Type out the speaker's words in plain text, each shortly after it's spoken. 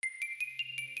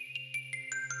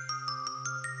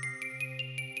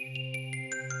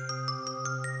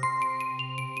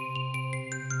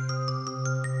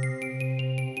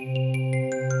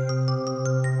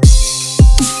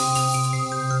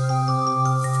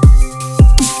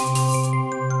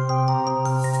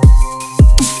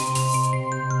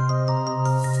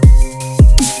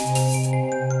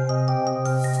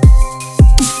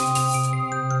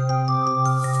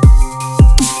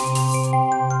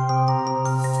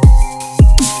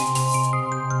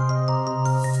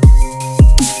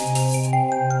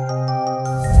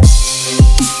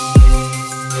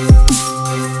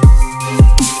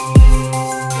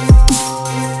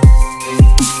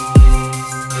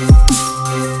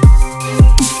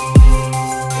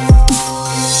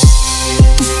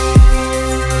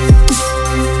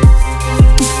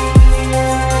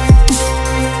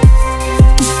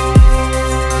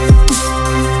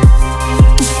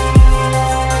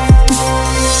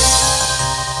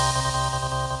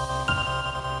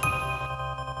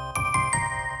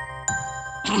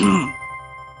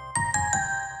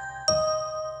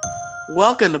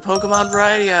Welcome to Pokemon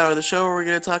Variety Hour, the show where we're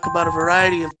going to talk about a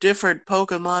variety of different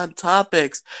Pokemon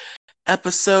topics.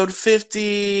 Episode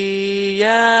 50,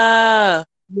 yeah!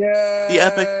 The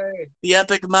epic, Yay! the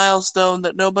epic milestone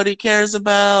that nobody cares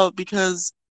about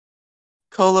because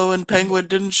Colo and Penguin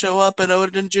didn't show up and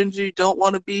Odin and Gingy don't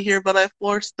want to be here, but I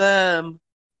forced them.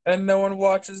 And no one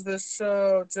watches this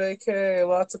show, JK.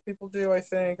 Lots of people do, I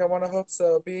think. I want to hope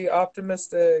so. Be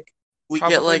optimistic. We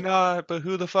get Probably like not, but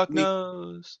who the fuck we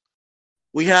knows?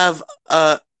 we have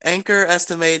Anchor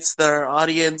estimates that our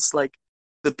audience, like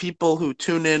the people who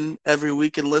tune in every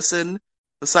week and listen,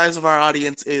 the size of our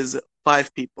audience is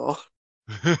 5 people.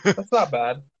 That's not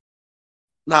bad.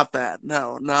 Not bad.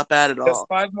 No, not bad at That's all.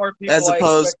 5 more people As I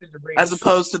opposed expected to reach. as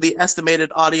opposed to the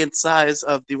estimated audience size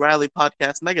of the Riley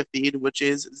Podcast mega feed, which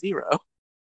is 0.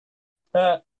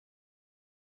 I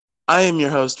am your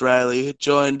host, Riley,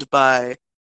 joined by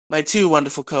my 2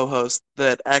 wonderful co-hosts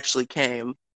that actually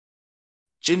came,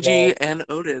 Gingy Lol. and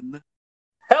Odin.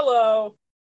 Hello!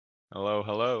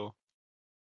 Hello.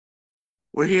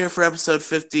 We're here for episode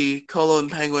 50. Colo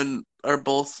and Penguin are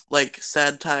both like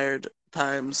sad, tired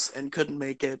times and couldn't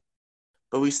make it,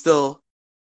 but we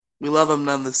love them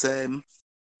none the same.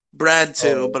 Brad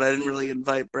too, but I didn't really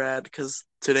invite Brad because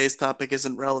today's topic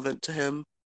isn't relevant to him.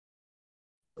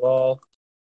 Lol.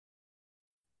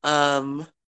 But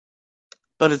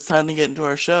it's time to get into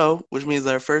our show, which means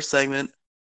our first segment.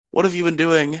 What have you been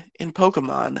doing in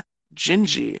Pokemon?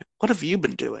 Gingy, what have you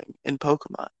been doing in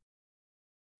Pokemon?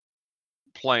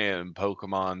 Playing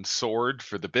Pokemon Sword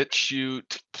for the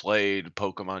BitChute, played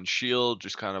Pokemon Shield,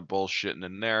 just kind of bullshitting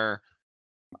in there.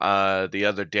 The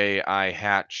other day I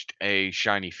hatched a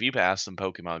shiny Feebas in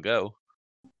Pokemon Go.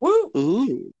 Woo!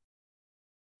 Ooh.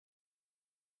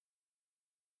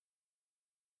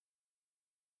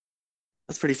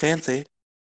 That's pretty fancy.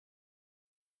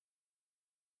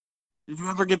 Did you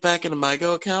ever get back into my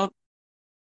Go account?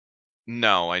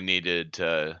 No, I needed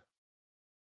to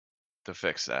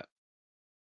fix that.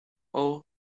 Oh.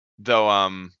 Though,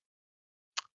 on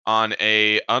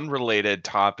a unrelated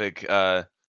topic,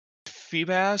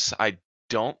 Feebas, I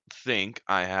don't think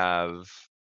I have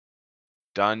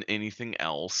done anything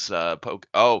else.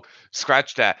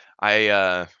 Scratch that.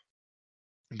 I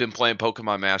been playing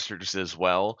Pokemon Masters as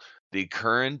well. The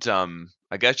current,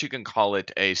 I guess you can call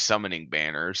it a summoning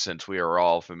banner, since we are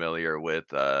all familiar with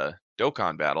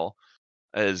Dokkan Battle,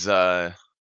 as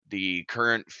the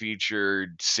current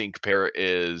featured sync pair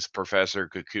is Professor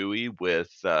Kukui with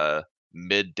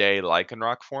Midday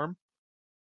Lycanroc form.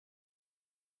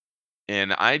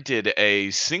 And I did a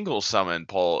single summon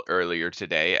pull earlier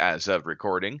today as of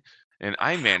recording, and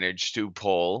I managed to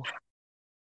pull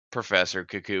Professor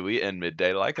Kukui and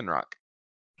Midday Lycanroc.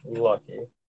 Lucky.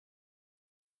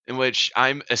 In which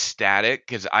I'm ecstatic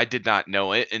because I did not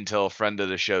know it until a friend of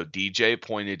the show, DJ,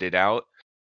 pointed it out.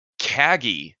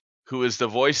 Kagi, who is the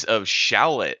voice of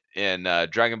Showlet in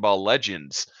Dragon Ball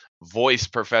Legends,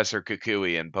 voiced Professor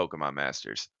Kukui in Pokemon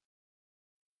Masters.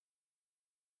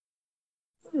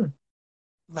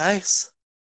 Nice.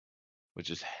 Which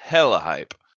is hella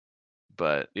hype.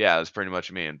 But yeah, it's pretty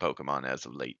much me in Pokemon as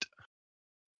of late.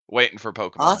 Waiting for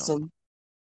Pokemon Awesome.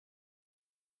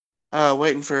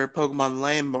 Waiting for Pokemon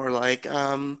Lame, more like.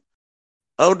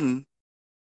 Odin.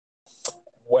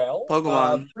 Well,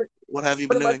 Pokemon. What have you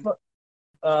been doing?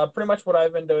 Pretty much what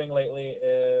I've been doing lately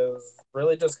is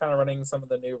really just kind of running some of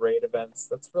the new raid events.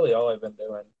 That's really all I've been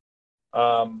doing.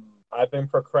 I've been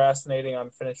procrastinating on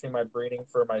finishing my breeding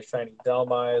for my shiny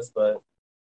Delmise, but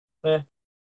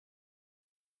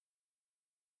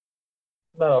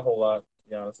not a whole lot, to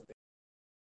be honest with you.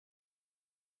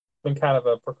 Been kind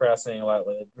of procrastinating a lot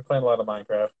lately. Been playing a lot of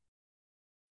Minecraft.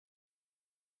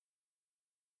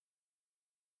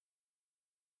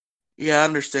 Yeah,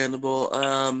 understandable.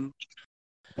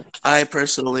 I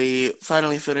personally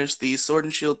finally finished the Sword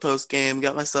and Shield post game.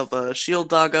 Got myself a Shield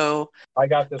Doggo. I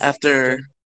got this. After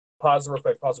pause real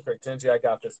quick. Gingy, I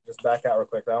got this. Just back out real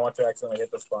quick. I don't want you to accidentally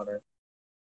hit the spawner.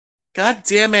 God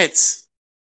damn it!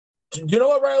 You know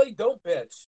what, Riley? Don't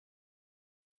bitch.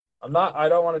 I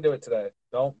don't want to do it today.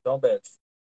 Don't bitch.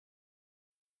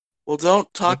 Well,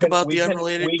 don't talk about the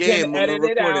unrelated game when we're recording.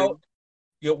 We can edit it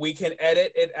out. We can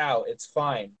edit it out. It's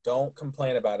fine. Don't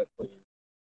complain about it, please.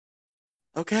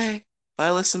 Okay. If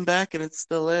I listen back and it's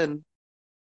still in,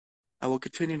 I will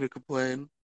continue to complain.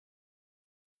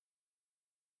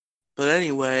 But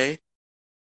anyway,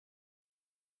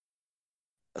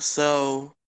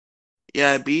 so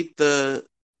yeah, I beat the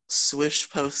Swish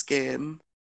post game.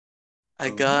 I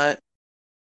got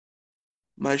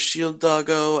my Shield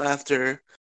Doggo after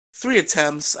 3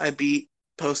 attempts. I beat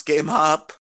post game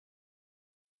hop.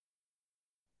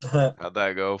 How'd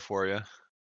that go for you?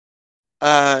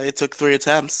 It took 3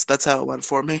 attempts. That's how it went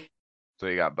for me. So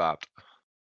you got bopped.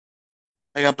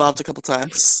 I got bopped a couple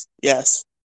times. Yes.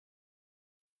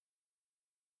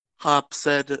 Hop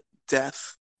said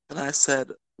death, and I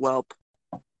said, welp,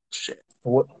 shit.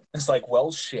 It's like,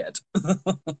 well, shit.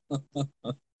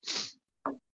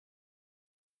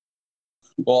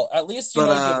 Well, at least you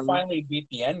finally beat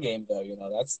the end game, though.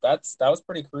 That was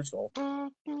pretty crucial.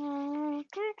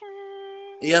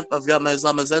 Yep, I've got my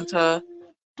Zamazenta.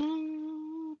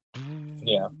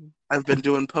 Yeah. I've been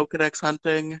doing Pokedex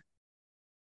hunting.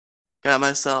 Got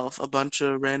myself a bunch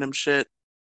of random shit,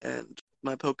 and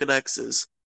my Pokedex is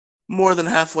more than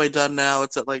halfway done now.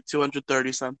 It's at like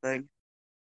 230 something.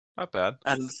 Not bad.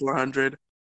 Out of 400.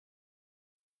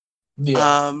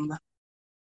 Yeah.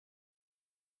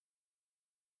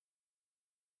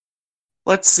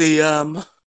 Let's see. Other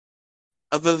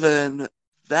than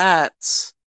that,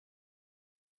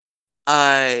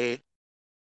 I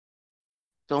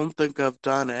don't think I've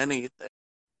done anything.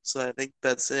 So I think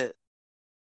that's it.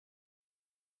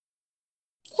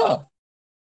 Huh.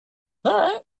 All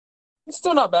right. It's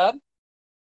still not bad.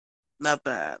 Not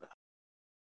bad.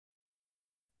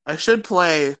 I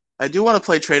do want to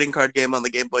play trading card game on the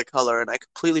Game Boy Color, and I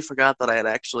completely forgot that I had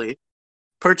actually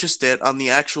purchased it on the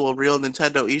actual real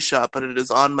Nintendo eShop, but it is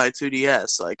on my 2DS,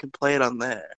 so I can play it on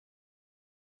there.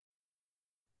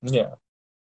 Yeah.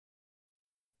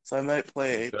 So I might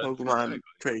play a Good. Pokemon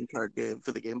trading card game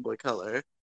for the Game Boy Color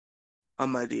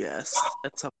on my DS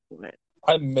at some point.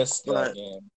 I missed that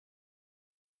game.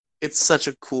 It's such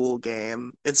a cool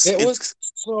game. It was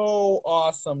so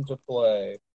awesome to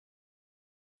play.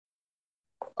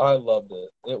 I loved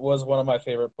it. It was one of my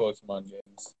favorite Pokemon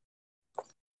games.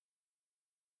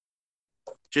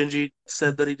 Gingy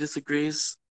said that he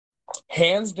disagrees.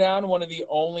 Hands down, one of the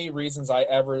only reasons I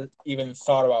ever even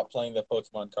thought about playing the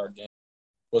Pokemon card game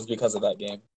was because of that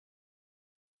game.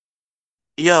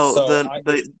 Yo,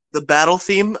 the battle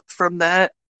theme from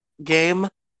that game,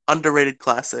 underrated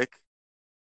classic.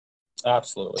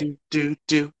 Absolutely. Do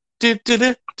do do do do do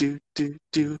do do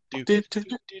do do do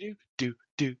do do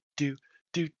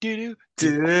do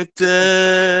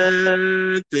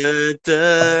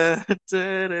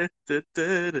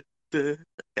do do.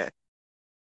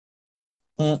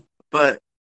 Okay. But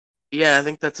yeah, I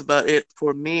think that's about it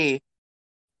for me.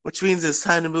 Which means it's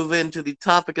time to move into the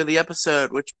topic of the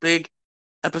episode, which big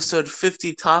episode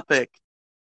 50 topic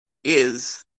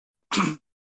is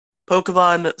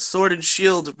Pokemon Sword and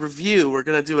Shield review. We're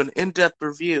going to do an in-depth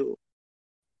review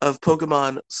of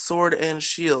Pokemon Sword and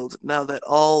Shield now that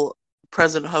all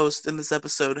present hosts in this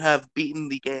episode have beaten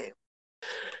the game.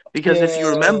 Because if you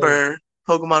remember,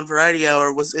 Pokemon Variety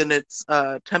Hour was in its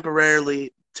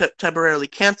temporarily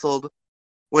canceled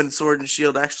when Sword and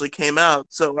Shield actually came out,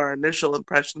 so our initial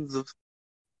impressions of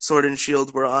Sword and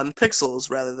Shield were on Pixels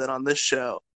rather than on this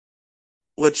show.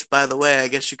 Which, by the way, I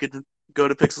guess you could go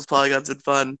to Pixels, Polygons, and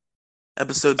Fun,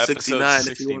 episode 69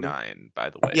 if you want. 69, by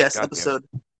the way. Yes,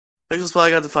 Pixels,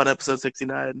 Polygons, and Fun, episode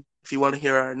 69. If you want to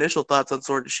hear our initial thoughts on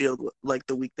Sword and Shield, like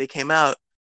the week they came out.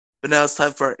 But now it's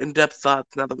time for our in-depth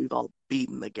thoughts now that we've all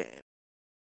beaten the game.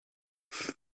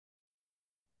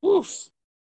 Oof.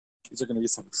 These are going to be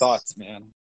some thoughts,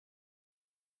 man.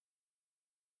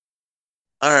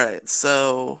 Alright,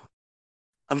 so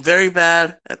I'm very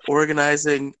bad at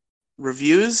organizing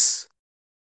reviews.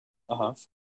 Uh-huh.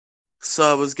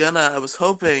 So I was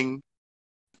hoping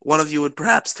one of you would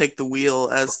perhaps take the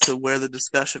wheel as to where the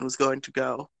discussion was going to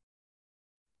go.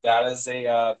 That is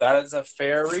a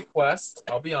fair request.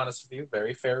 I'll be honest with you,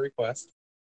 very fair request.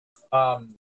 So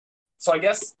I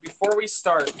guess before we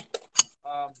start,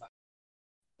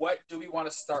 what do we want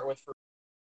to start with?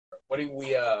 What do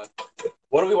we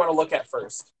want to look at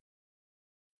first?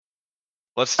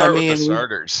 Let's start with the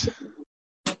starters.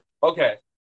 Okay.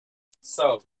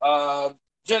 So,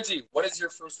 Genji, what is your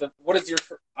first?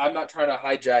 I'm not trying to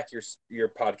hijack your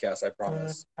podcast. I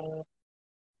promise.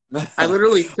 I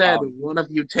literally said one of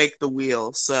you take the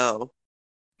wheel, so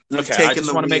you've taken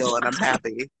the wheel, and I'm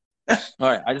happy. All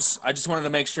right, I just wanted to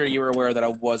make sure you were aware that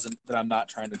I'm not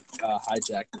trying to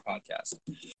hijack your podcast.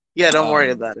 Yeah, don't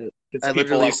worry about it. I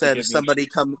literally said if somebody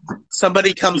come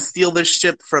steal this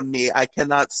ship from me, I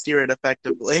cannot steer it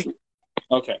effectively.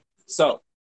 Okay, so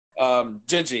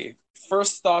Gingy,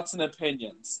 first thoughts and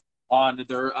opinions on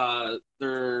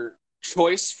their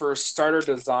choice for starter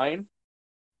design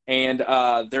and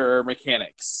their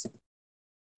mechanics.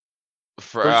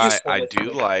 I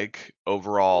do like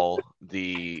overall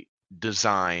the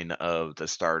design of the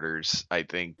starters. I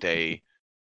think they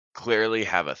clearly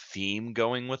have a theme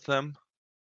going with them.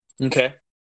 Okay.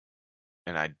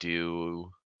 And I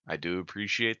do I do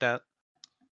appreciate that.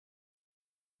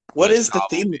 What With is the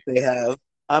theme that they have?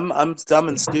 I'm dumb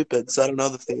and stupid, so I don't know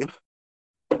the theme.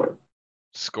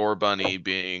 Scorbunny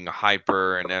being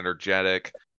hyper and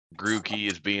energetic, Grookey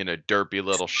is being a derpy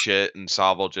little shit, and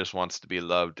Sobble just wants to be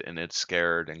loved and it's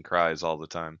scared and cries all the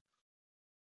time.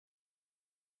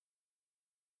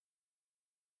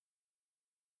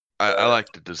 I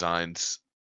like the designs.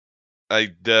 I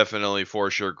definitely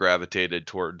for sure gravitated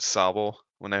towards Sobble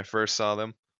when I first saw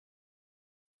them.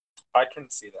 I can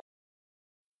see that.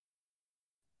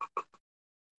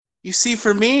 You see,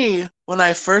 for me, when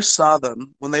I first saw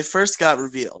them, when they first got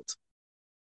revealed,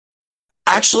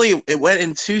 actually, it went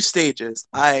in 2 stages.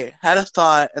 I had a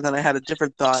thought, and then I had a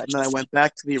different thought, and then I went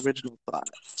back to the original thought.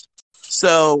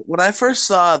 So when I first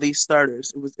saw these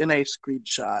starters, it was in a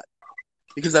screenshot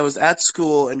because I was at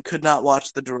school and could not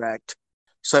watch the direct.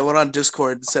 So I went on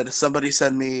Discord and said, "Somebody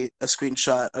send me a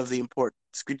screenshots of the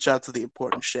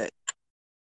important shit."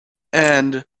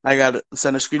 And I got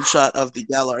sent a screenshot of the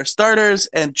Galar starters,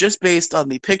 and just based on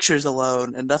the pictures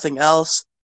alone and nothing else,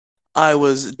 I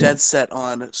was dead set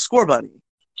on Scorbunny.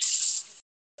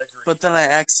 Agreed. But then I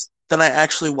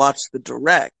actually watched the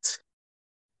direct,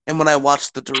 and when I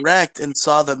watched the direct and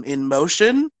saw them in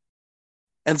motion,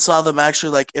 and saw them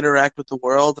actually like interact with the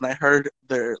world, and I heard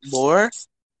their lore,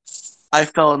 I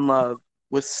fell in love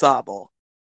with Sobble.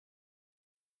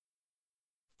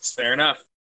 Fair enough.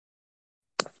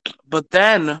 But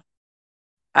then,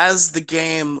 as the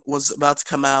game was about to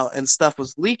come out and stuff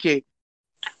was leaking,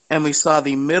 and we saw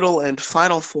the middle and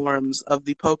final forms of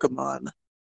the Pokemon,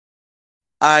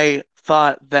 I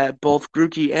thought that both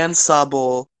Grookey and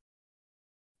Sobble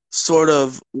sort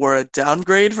of were a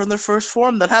downgrade from their first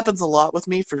form. That happens a lot with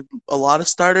me for a lot of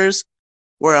starters,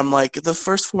 where I'm like, the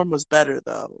first form was better,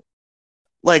 though.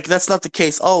 Like, that's not the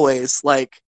case always.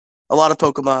 Like, a lot of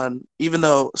Pokemon, even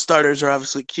though starters are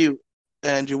obviously cute,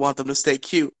 and you want them to stay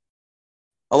cute,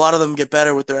 a lot of them get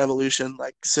better with their evolution,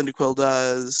 like Cyndaquil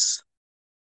does,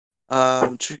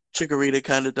 Chikorita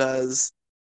kind of does.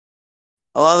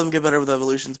 A lot of them get better with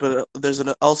evolutions, but there's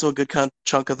also a good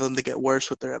chunk of them that get worse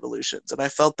with their evolutions. And I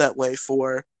felt that way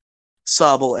for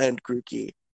Sobble and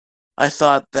Grookey. I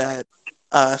thought that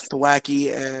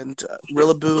Thwackey and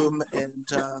Rillaboom and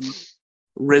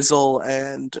Rizzle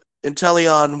and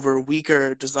Inteleon were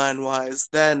weaker design-wise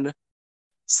than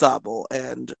Sobble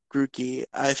and Grookey.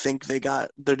 I think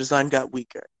their design got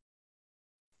weaker.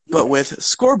 But with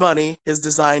Scorbunny, his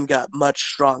design got much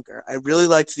stronger. I really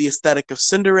liked the aesthetic of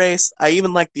Cinderace. I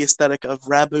even liked the aesthetic of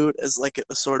Raboot as like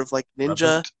a sort of like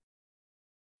ninja. Raboot.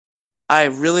 I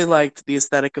really liked the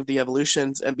aesthetic of the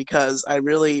evolutions, and because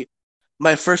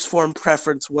my first form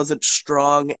preference wasn't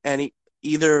strong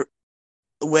either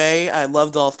way, I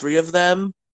loved all 3 of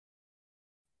them.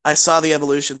 I saw the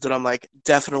evolutions and I'm like,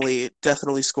 definitely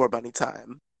Scorbunny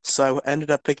time. So I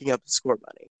ended up picking up the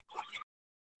Scorbunny.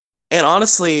 And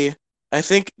honestly, I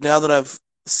think now that I've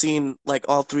seen like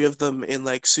all 3 of them in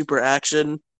like super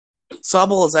action,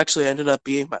 Sobble has actually ended up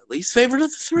being my least favorite of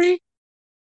the 3.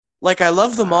 Like, I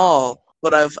love them all,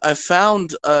 but I've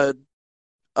found a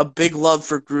big love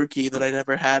for Grookey that I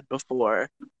never had before.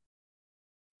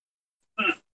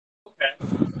 Okay.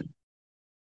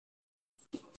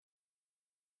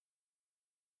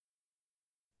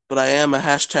 But I am a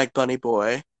hashtag bunny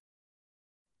boy.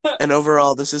 And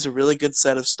overall, this is a really good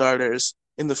set of starters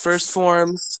in the first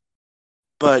forms,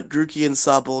 but Grookey and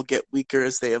Sobble get weaker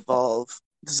as they evolve,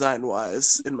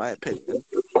 design-wise, in my opinion.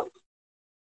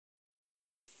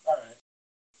 Alright.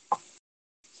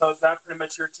 So is that pretty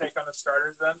much your take on the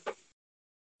starters then?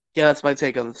 Yeah, that's my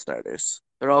take on the starters.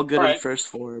 They're all good in Alright. first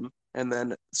form, and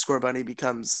then Scorbunny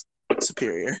becomes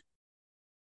superior.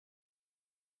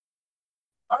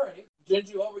 Alright.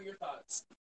 Gingy, what were your thoughts?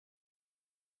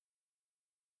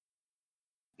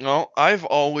 No, I've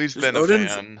always Does been a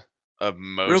Odin's- fan of Real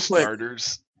most quick.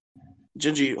 starters.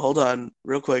 Gingy, hold on,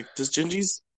 real quick. Does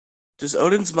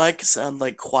Odin's mic sound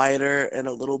like quieter and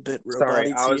a little bit robot-y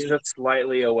Sorry, I to was you? just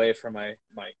slightly away from my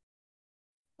mic.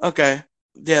 Okay.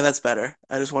 Yeah, that's better.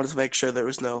 I just wanted to make sure there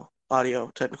was no audio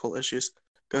technical issues.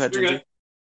 Go ahead, You're Gingy.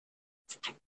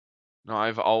 good. No,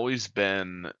 I've always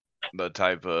been the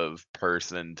type of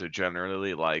person to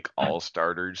generally like all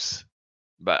starters,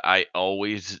 but I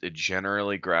always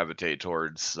generally gravitate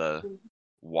towards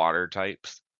water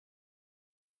types.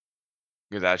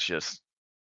 Because that's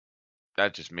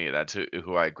just me. That's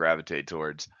who I gravitate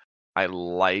towards. I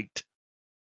liked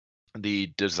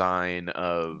the design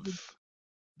of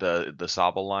the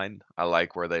Sobble line. I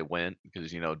like where they went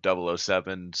because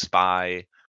 007 Spy,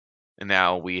 and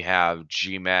now we have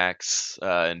G-Max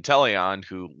and Teleon,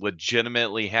 who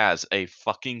legitimately has a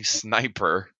fucking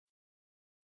sniper.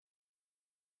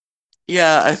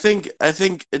 Yeah, I think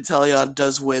Inteleon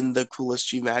does win the coolest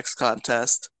G-Max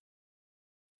contest.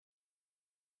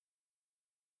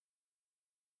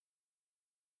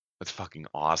 That's fucking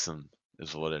awesome,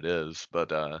 is what it is.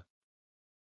 But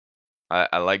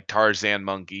I like Tarzan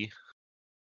Monkey.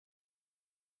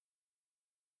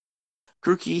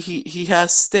 Grookey, he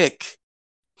has stick.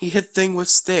 He hit thing with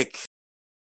stick.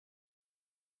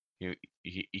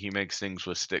 He makes things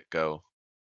with stick go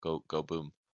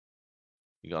boom.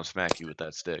 He gonna smack you with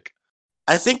that stick.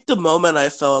 I think the moment I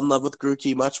fell in love with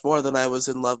Grookey much more than I was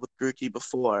in love with Grookey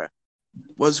before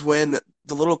was when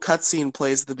the little cutscene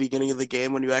plays at the beginning of the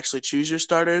game when you actually choose your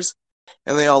starters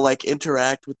and they all like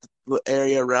interact with the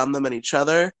area around them and each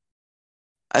other.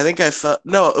 I think I felt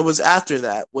no, it was after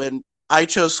that when I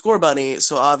chose Scorbunny,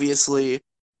 so obviously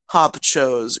Hop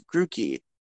chose Grookey.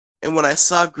 And when I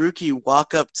saw Grookey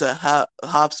walk up to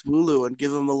Hop's Wooloo and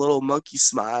give him a little monkey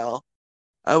smile,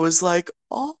 I was like,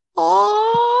 oh.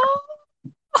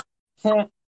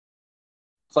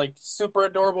 It's like super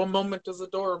adorable moment is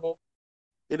adorable.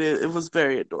 It was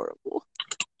very adorable.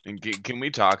 And can we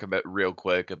talk about real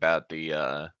quick about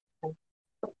the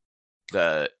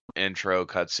intro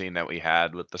cutscene that we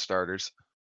had with the starters?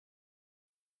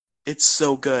 It's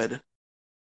so good.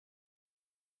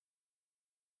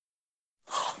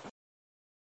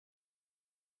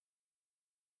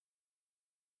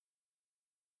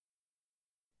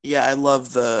 Yeah, I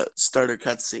love the starter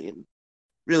cutscene.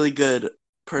 Really good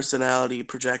personality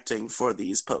projecting for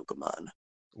these Pokemon.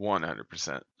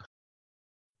 100%.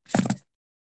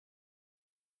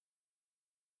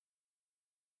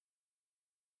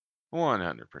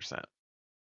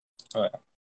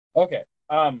 Okay.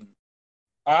 I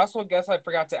also guess I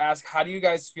forgot to ask, how do you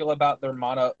guys feel about their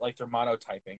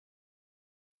monotyping?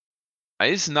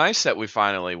 It's nice that we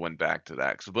finally went back to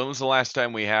that. Because when was the last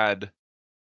time we had,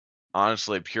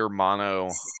 honestly, pure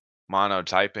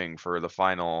monotyping for the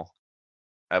final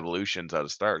evolutions out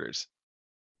of starters?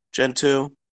 Gen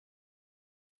 2.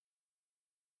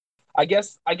 I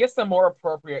guess the more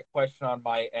appropriate question on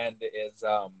my end is,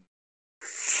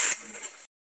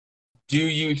 do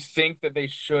you think that they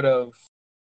should have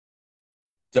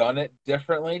done it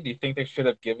differently? Do you think they should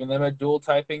have given them a dual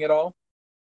typing at all?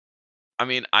 I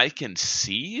mean, I can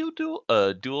see you do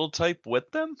a dual type with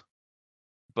them,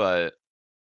 but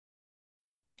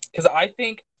Because I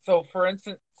think so. For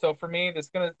instance, so for me, this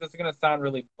is gonna sound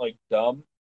really like dumb.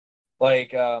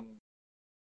 Like, I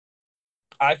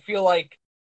feel like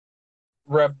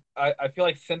I feel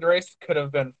like Cinderace could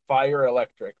have been fire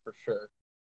electric for sure.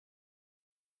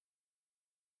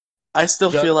 I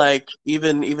still Just feel like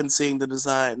even seeing the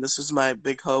design, this was my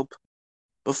big hope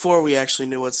before we actually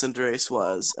knew what Cinderace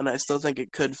was, and I still think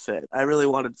it could fit. I really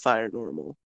wanted Fire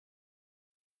Normal.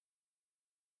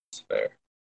 fair.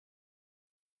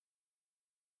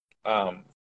 Um,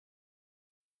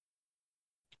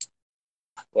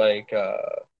 like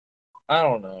I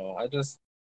don't know. I don't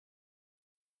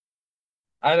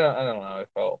know how I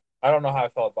felt. I don't know how I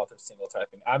felt about their single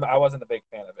typing. I wasn't a big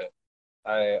fan of it.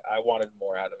 I wanted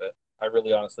more out of it. I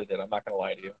really honestly did. I'm not gonna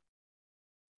lie to you.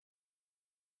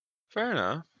 fair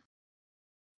enough.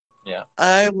 Yeah,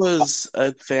 I was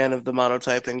a fan of the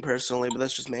monotyping personally, but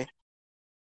that's just me.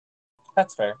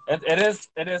 that's fair. It is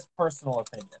personal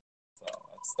opinion. So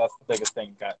that's the biggest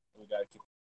thing we got to keep.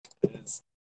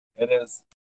 It is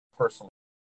personal.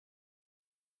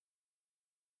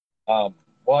 Well,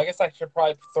 I guess I should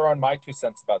probably throw in my 2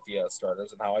 cents about the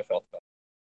starters and how I felt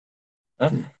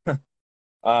about it.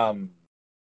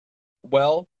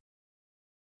 Well,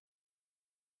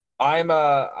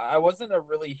 I wasn't a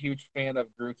really huge fan of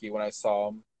Grookey when I saw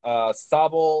him.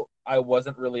 Sobble, I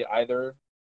wasn't really either.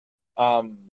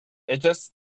 Um, it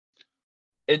just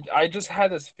I just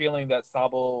had this feeling that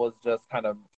Sobble was just kind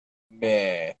of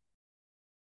meh,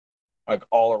 like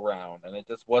all around, and it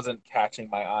just wasn't catching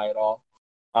my eye at all.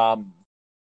 Um,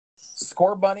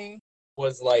 Scorbunny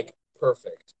was like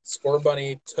perfect.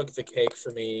 Scorbunny took the cake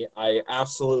for me. I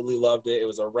absolutely loved it. It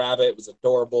was a rabbit. It was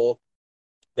adorable.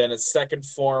 Then its second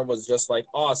form was just like,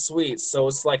 oh, sweet. So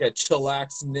it's like a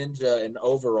chillax ninja in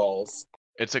overalls.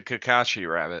 It's a Kakashi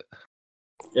rabbit.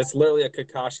 It's literally a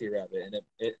Kakashi rabbit, and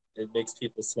it makes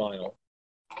people smile.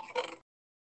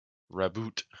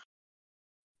 Raboot.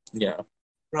 Yeah.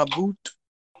 Raboot.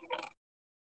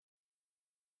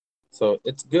 So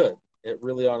it's good. It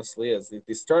really honestly is.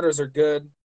 These starters are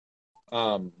good.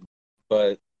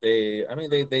 But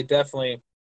they definitely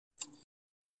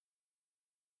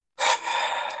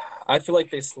I feel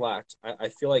like they slacked. I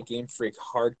feel like Game Freak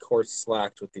hardcore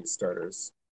slacked with these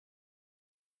starters.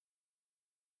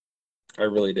 I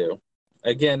really do.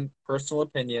 Again, personal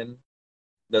opinion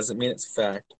doesn't mean it's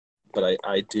fact, but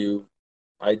I do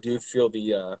I do feel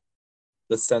the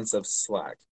sense of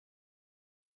slack.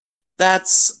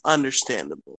 That's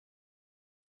understandable.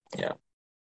 Yeah.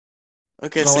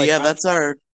 Okay, so yeah,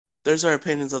 there's our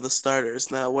opinions of the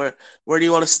starters. Now, where do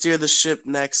you want to steer the ship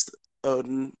next,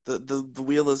 Odin? The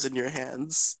wheel is in your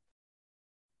hands.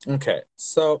 Okay,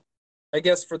 so I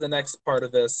guess for the next part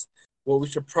of this, what we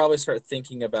should probably start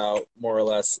thinking about more or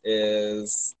less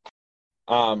is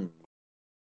um,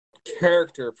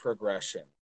 character progression.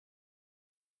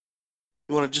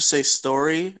 You want to just say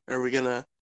story, or are we gonna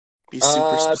be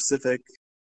super specific?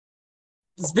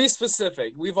 Let's be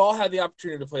specific. We've all had the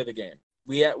opportunity to play the game.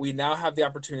 We now have the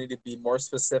opportunity to be more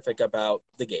specific about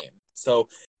the game. So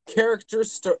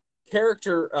character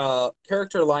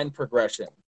line progression.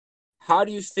 How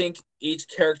do you think each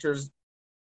character's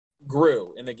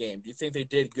grew in the game? Do you think they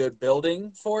did good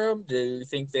building for them? Do you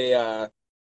think they how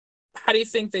do you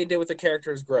think they did with the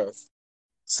characters' growth?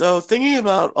 So thinking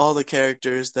about all the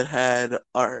characters that had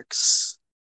arcs,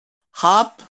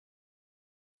 Hop,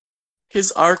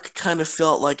 his arc kind of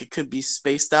felt like it could be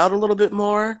spaced out a little bit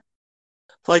more.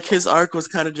 Like his arc was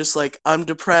kind of just like, I'm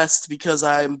depressed because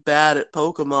I'm bad at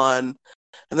Pokemon.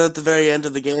 And then at the very end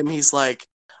of the game, he's like,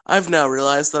 I've now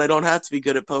realized that I don't have to be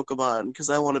good at Pokemon because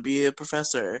I want to be a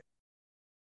professor.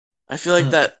 I feel like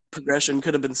that progression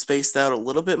could have been spaced out a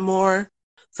little bit more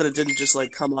so that it didn't just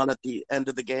like come on at the end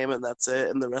of the game and that's it.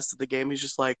 And the rest of the game, he's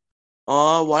just like,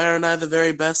 oh, why aren't I the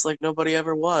very best like nobody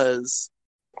ever was?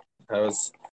 To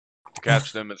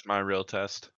catch them is my real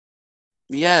test.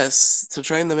 Yes, to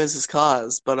train them is his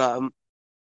cause. But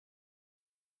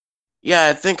yeah,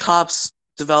 I think Hop's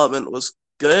development was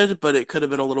good, but it could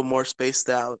have been a little more spaced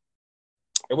out.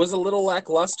 It was a little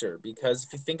lackluster because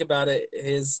if you think about it,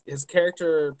 his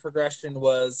character progression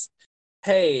was,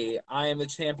 hey, I am the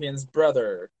champion's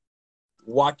brother.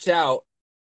 Watch out,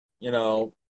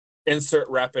 insert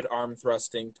rapid arm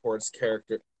thrusting towards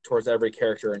every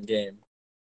character in game.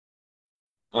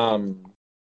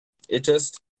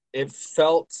 It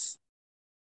felt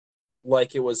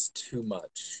like it was too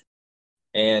much.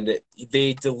 And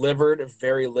they delivered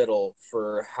very little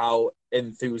for how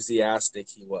enthusiastic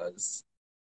he was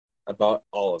about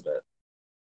all of it.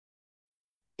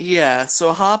 Yeah,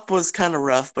 so Hop was kind of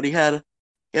rough, but he had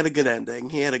a good ending.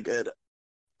 He had a good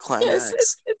climax.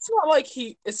 Yeah,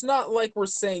 it's not like we're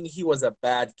saying he was a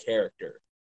bad character.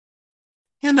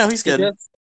 Yeah, no, he's good.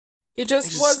 He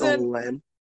just wasn't lame.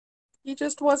 He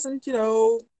just wasn't,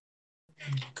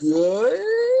 good.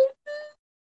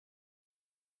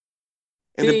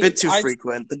 And a bit too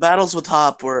frequent. The battles with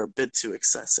Hop were a bit too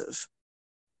excessive.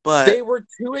 But they were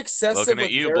too excessive. Looking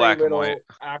at you, Black and White.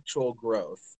 Actual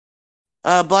growth.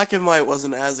 Black and White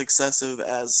wasn't as excessive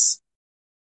as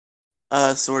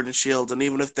Sword and Shield, and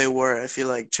even if they were, I feel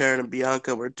like Cheren and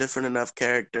Bianca were different enough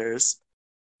characters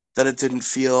that it didn't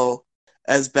feel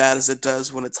as bad as it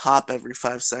does when it's Hop every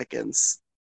 5 seconds.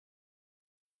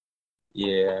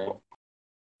 Yeah.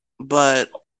 But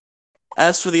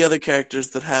as for the other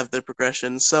characters that have their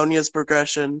progression, Sonia's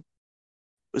progression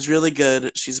was really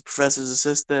good. She's a professor's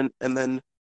assistant, and then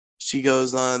she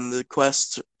goes on the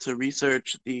quest to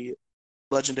research the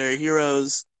legendary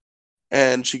heroes,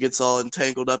 and she gets all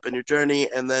entangled up in your journey,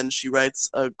 and then she writes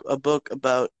a book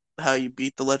about how you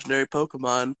beat the legendary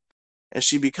Pokemon, and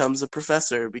she becomes a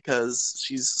professor because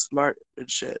she's smart and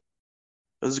shit.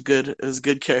 It was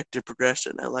good character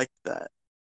progression. I liked that.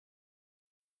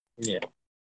 Yeah.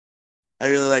 I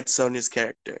really liked Sonia's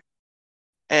character.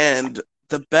 And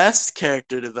the best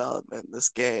character development in this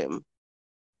game,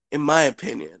 in my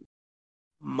opinion,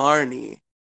 Marnie.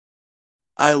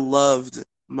 I loved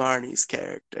Marnie's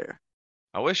character.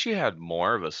 I wish she had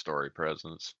more of a story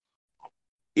presence.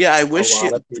 Yeah, I wish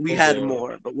we had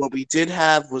more, but what we did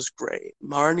have was great.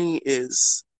 Marnie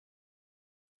is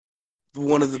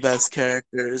one of the best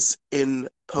characters in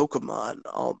Pokemon,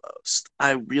 almost.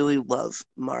 I really love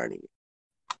Marnie.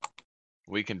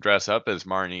 We can dress up as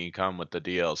Marnie, come with the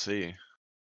DLC.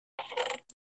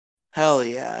 Hell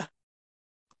yeah.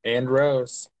 And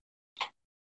Rose.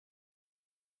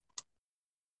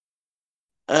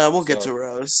 We'll get to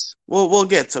Rose. We'll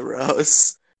get to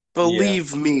Rose.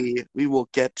 Believe me, we will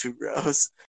get to Rose.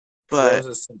 But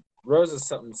Rose is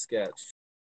something sketch.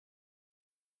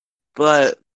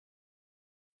 But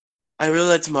I really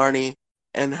liked Marnie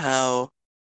and how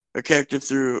her character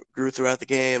grew throughout the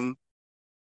game.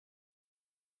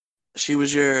 She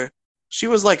was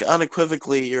like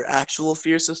unequivocally your actual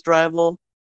fiercest rival.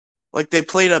 Like they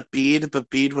played up Bede, but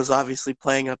Bede was obviously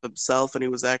playing up himself and he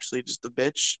was actually just a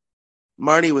bitch.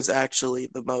 Marnie was actually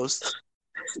the most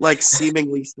like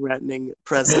seemingly threatening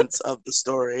presence of the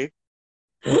story.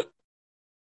 I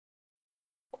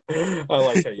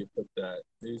like how you put that.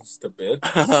 He's just a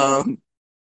bitch.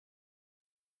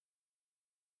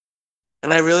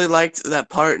 And I really liked that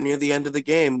part near the end of the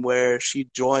game where she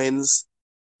joins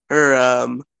her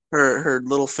her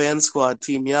little fan squad,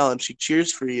 Team Yell, and she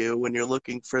cheers for you when you're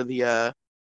looking for the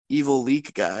evil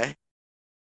leak guy.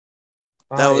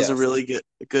 That was a Yes. really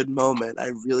good moment. I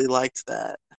really liked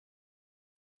that.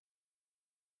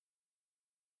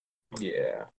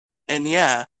 Yeah. And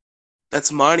yeah,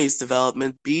 that's Marnie's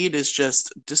development. Bede is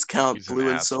just discount He's an blue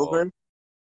and asshole. silver.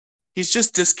 He's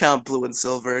just discount blue and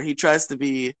silver. He tries to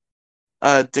be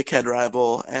a dickhead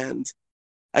rival, and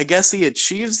I guess he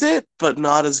achieves it, but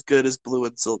not as good as blue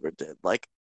and silver did. Like,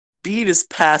 Bede is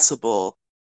passable,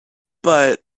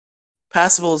 but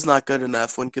passable is not good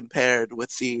enough when compared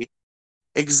with the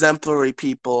exemplary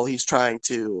people he's trying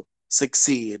to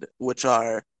succeed, which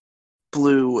are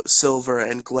Blue, Silver,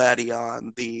 and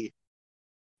Gladion, the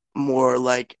more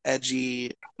like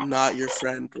edgy, not your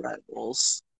friend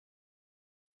rivals.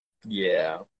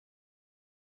 Yeah.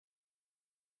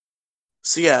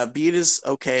 So yeah, Beat is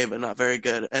okay, but not very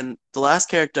good. And the last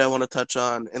character I want to touch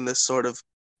on in this sort of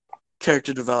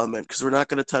character development, because we're not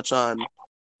going to touch on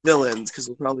villains, because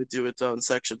we'll probably do its own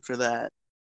section for that.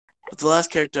 But the last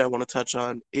character I want to touch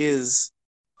on is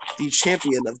the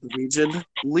champion of the region,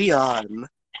 Leon.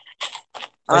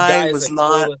 That I guy is was a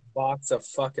not clueless box of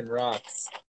fucking rocks.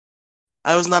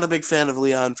 a big fan of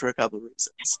Leon for a couple of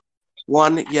reasons.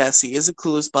 One, yes, he is a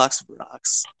clueless box of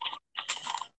rocks.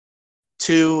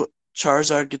 Two,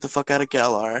 Charizard, get the fuck out of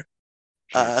Galar.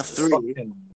 Jesus.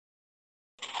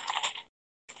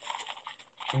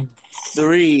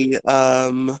 Three,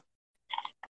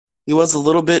 he was a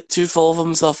little bit too full of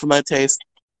himself for my taste.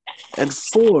 And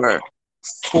four,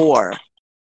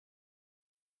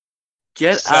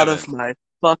 get out of my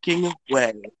fucking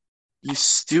way, you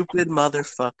stupid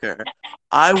motherfucker.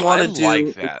 I want to do like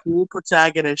the that. cool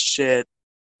protagonist shit.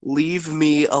 Leave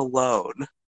me alone.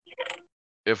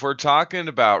 If we're talking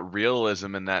about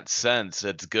realism in that sense,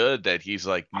 it's good that he's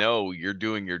like, no, you're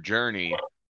doing your journey.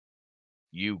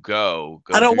 You go.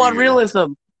 I don't want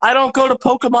realism. I don't go to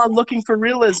Pokemon looking for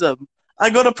realism.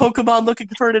 I go to Pokemon looking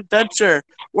for an adventure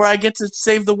where I get to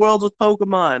save the world with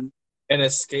Pokemon. And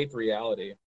escape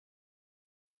reality.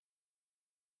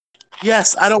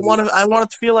 Yes, I don't want to. I want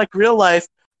it to feel like real life,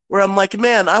 where I'm like,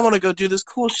 man, I want to go do this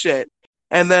cool shit.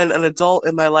 And then an adult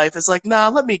in my life is like, nah,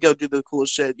 let me go do the cool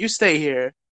shit. You stay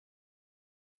here.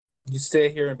 You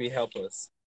stay here and be helpless.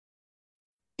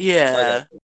 Yeah.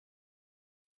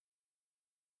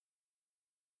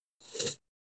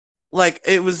 Like,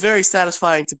 it was very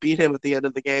satisfying to beat him at the end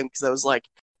of the game because I was like,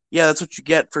 yeah, that's what you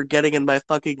get for getting in my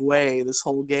fucking way this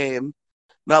whole game.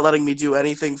 Not letting me do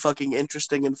anything fucking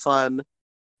interesting and fun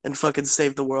and fucking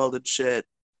save the world and shit.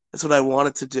 That's what I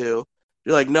wanted to do.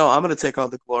 You're like, no, I'm gonna take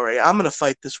on the glory. I'm gonna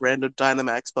fight this random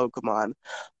Dynamax Pokemon.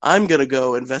 I'm gonna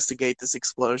go investigate this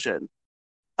explosion.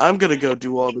 I'm gonna go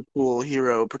do all the cool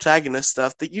hero protagonist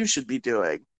stuff that you should be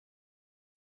doing.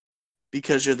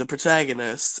 Because you're the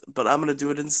protagonist, but I'm gonna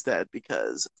do it instead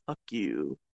because fuck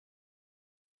you.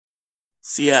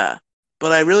 So yeah.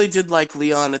 But I really did like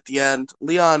Leon at the end.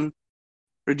 Leon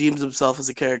redeems himself as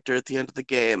a character at the end of the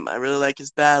game. I really like his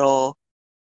battle.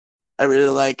 I really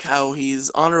like how he's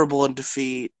honorable in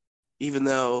defeat, even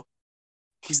though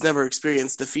he's never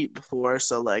experienced defeat before,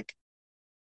 so like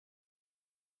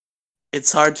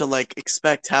it's hard to like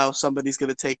expect how somebody's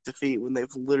gonna take defeat when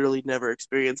they've literally never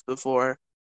experienced before.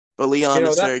 But Leon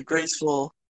is very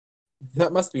graceful.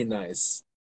 That must be nice.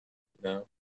 No.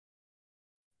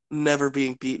 Never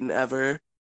being beaten ever.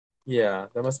 Yeah,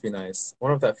 that must be nice. I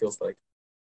wonder what that feels like.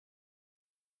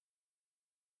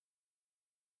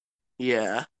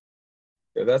 Yeah.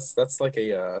 Yeah, that's like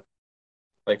a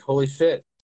like holy shit.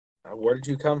 Where did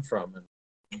you come from and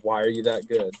why are you that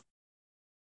good?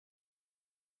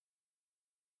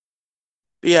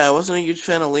 But yeah, I wasn't a huge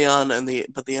fan of Leon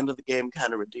but the end of the game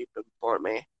kind of redeemed him for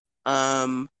me.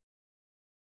 And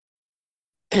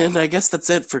I guess that's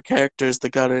it for characters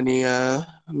that got any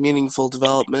meaningful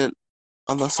development,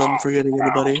 unless I'm forgetting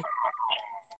anybody.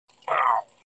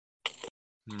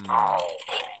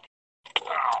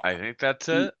 I think that's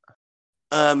it.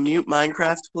 Mute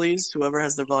Minecraft, please, whoever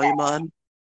has their volume on.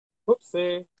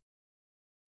 Whoopsie.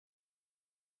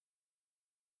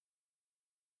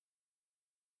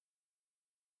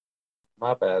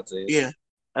 My bad, Z's. Yeah,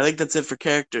 I think that's it for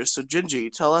characters. So,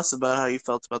 Gingy, tell us about how you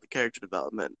felt about the character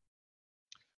development.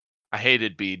 I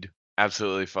hated Bede.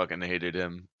 Absolutely fucking hated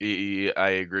him.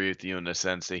 I agree with you in the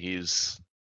sense that he's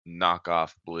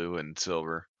knockoff blue and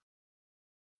silver.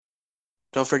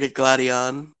 Don't forget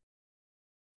Gladion.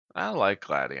 I like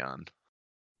Gladion.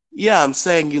 Yeah, I'm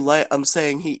saying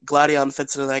Gladion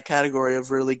fits into that category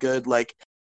of really good, like,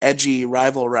 edgy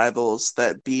rivals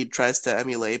that Bede tries to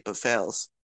emulate but fails.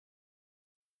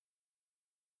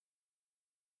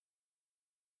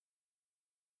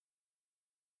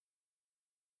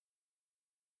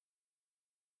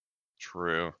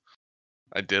 True.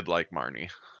 I did like Marnie.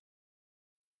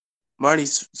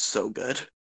 Marnie's so good.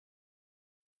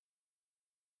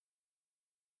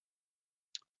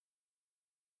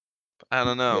 I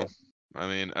don't know. Yeah. I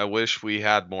mean, I wish we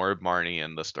had more of Marnie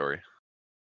in the story.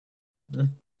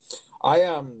 I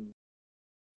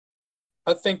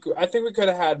think we could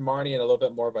have had Marnie in a little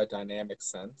bit more of a dynamic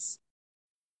sense.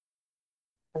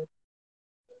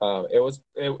 It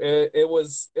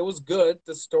was good.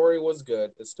 The story was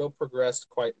good. It still progressed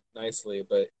quite nicely,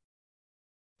 but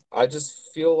I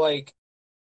just feel like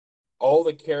all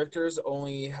the characters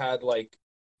only had like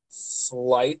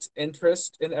slight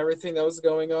interest in everything that was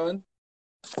going on,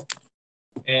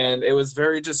 and it was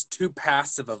very just too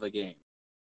passive of a game.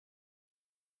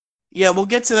 Yeah, we'll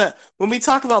get to that when we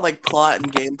talk about like plot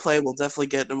and gameplay. We'll definitely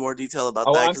get into more detail about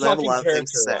Oh, that I'm because I have a talking lot of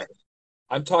things to character say. wise.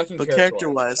 I'm talking But character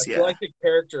wise. character-wise, I feel yeah. like the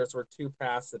characters were too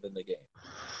passive in the game.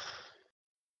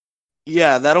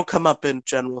 Yeah, that'll come up in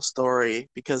general story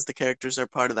because the characters are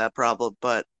part of that problem.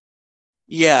 But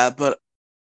yeah, but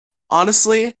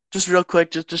honestly, just real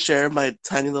quick, just to share my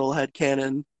tiny little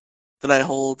headcanon that I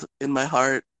hold in my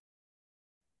heart,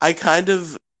 I kind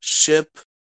of ship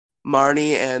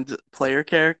Marnie and player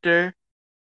character.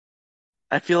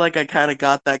 I feel like I kind of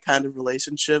got that kind of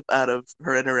relationship out of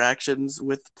her interactions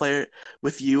with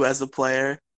you as a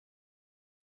player.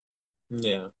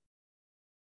 Yeah.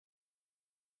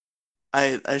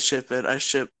 I ship it. I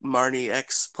ship Marnie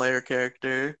X player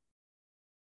character.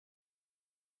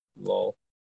 Lol.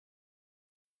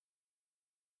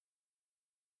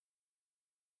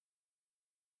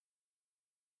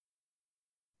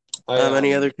 I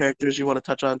Any other characters you want to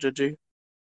touch on, Gigi?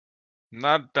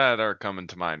 Not that are coming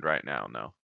to mind right now,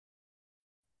 no.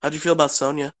 How'd you feel about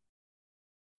Sonya?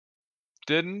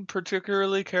 Didn't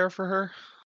particularly care for her.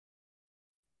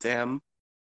 Damn.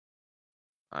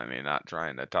 I mean, not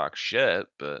trying to talk shit,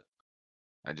 but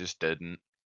I just didn't.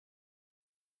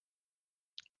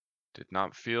 Did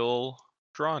not feel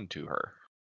drawn to her.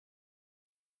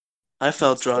 I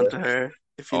felt That's drawn fair. to her,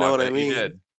 if you Oh, know I what I bet you mean.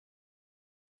 did.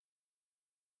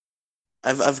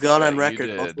 I've gone on Bet you record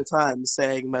did. multiple times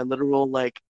saying my literal,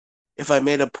 like, if I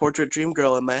made a portrait dream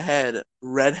girl in my head,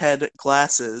 redhead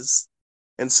glasses,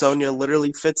 and Sonya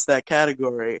literally fits that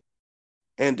category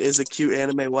and is a cute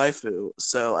anime waifu.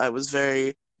 So I was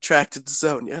very attracted to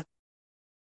Sonya.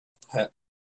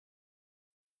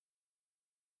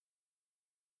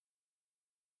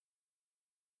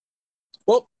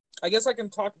 Well, I guess I can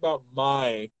talk about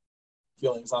my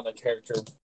feelings on the character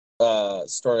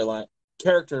storyline,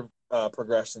 character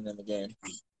progression in the game.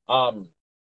 Um,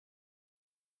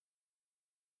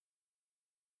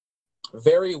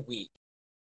 very weak.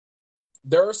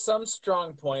 There are some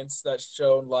strong points that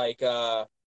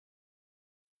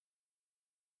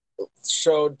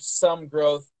showed some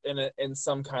growth in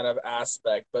some kind of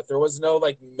aspect, but there was no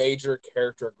like major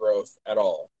character growth at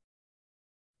all.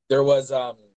 There was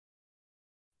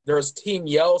Team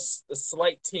Yell's a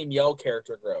slight Team Yell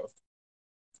character growth.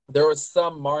 There was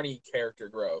some Marnie character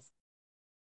growth.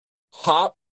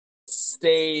 Hop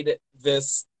stayed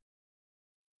this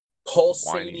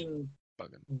pulsating,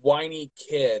 whiny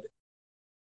kid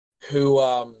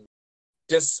who,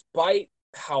 despite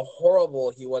how horrible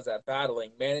he was at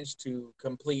battling, managed to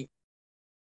get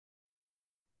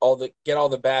all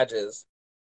the badges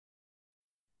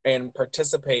and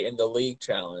participate in the league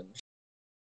challenge.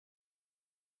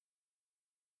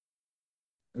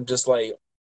 I'm just like,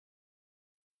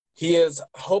 he's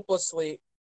hopelessly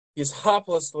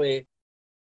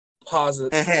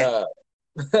positive.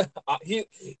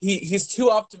 He's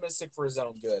too optimistic for his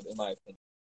own good, in my opinion.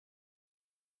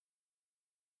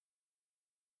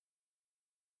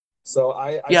 So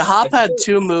Hop had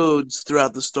two moods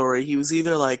throughout the story. He was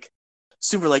either like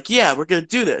super like, yeah, we're gonna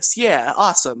do this, yeah,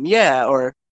 awesome, yeah,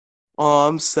 or oh,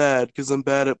 I'm sad because I'm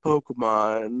bad at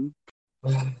Pokemon.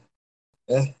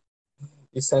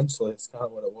 Essentially, it's kind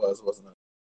of what it was, wasn't it?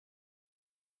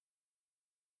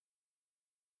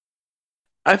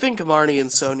 I think Marnie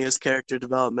and Sonya's character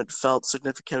development felt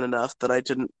significant enough that I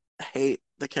didn't hate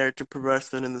the character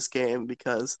progression in this game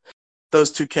because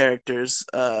those two characters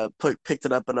picked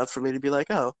it up enough for me to be like,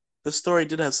 oh, the story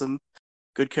did have some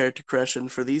good character progression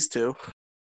for these two.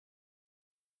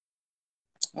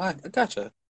 I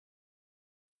gotcha.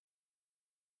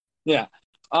 Yeah.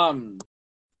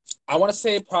 I want to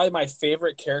say probably my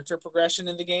favorite character progression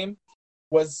in the game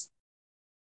was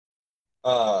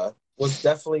was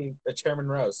definitely a Chairman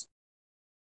Rose.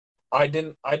 I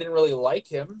didn't really like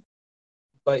him,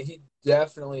 but he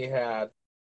definitely had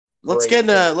Let's great get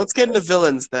into character. let's get into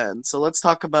villains then. So let's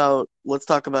talk about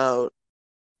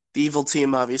the evil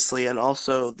team, obviously, and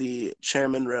also the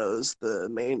Chairman Rose, the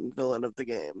main villain of the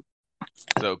game.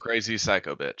 So crazy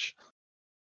psycho bitch.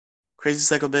 Crazy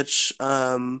Psycho Bitch.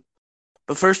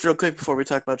 But first, real quick, before we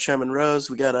talk about Chairman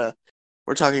Rose,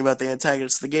 we're talking about the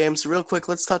antagonists of the game. So real quick,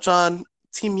 let's touch on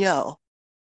Team Yell.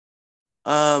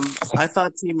 I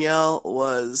thought Team Yell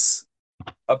was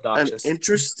an Obnoxious.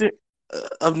 interesting,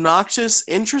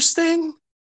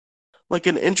 like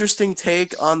an interesting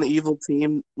take on the evil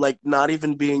team, like not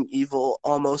even being evil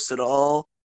almost at all.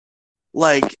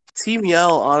 Like Team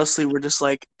Yell, honestly, were just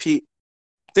like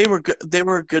they were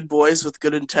good boys with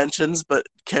good intentions, but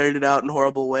carried it out in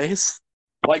horrible ways.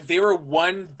 Like they were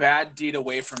one bad deed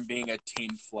away from being a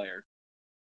team Flare.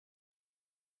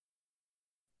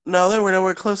 No, they were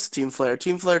nowhere close to Team Flare.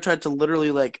 Team Flare tried to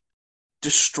literally like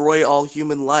destroy all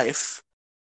human life,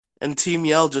 and Team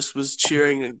Yell just was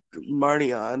cheering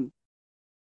Marnie on.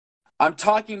 I'm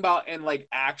talking about in like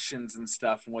actions and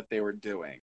stuff and what they were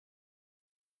doing.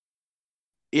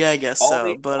 Yeah, I guess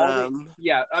so. But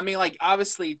yeah, I mean, like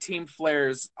obviously, Team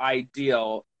Flare's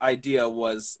idea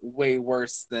was way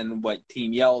worse than what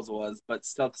Team Yell's was, but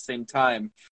still at the same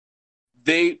time,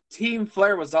 Team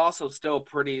Flare was also still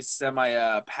pretty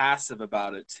semi passive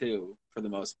about it too, for the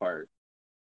most part.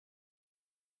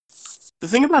 the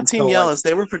thing about Team Until, Yell like- is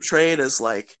they were portrayed as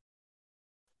like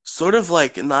sort of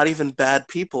like not even bad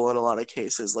people in a lot of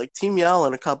cases. Like Team Yell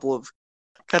in a couple of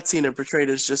cutscenes are portrayed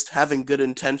as just having good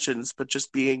intentions, but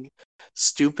just being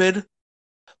stupid.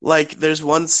 Like there's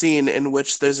one scene in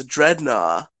which there's a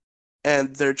dreadnought,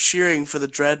 and they're cheering for the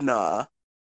dreadnought,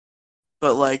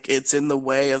 but like it's in the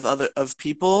way of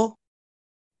people.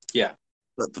 Yeah.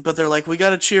 But they're like, we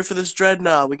gotta cheer for this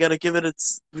dreadnought. We gotta give it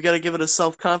a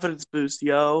self-confidence boost,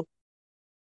 yo.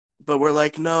 But we're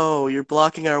like, no, you're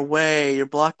blocking our way. You're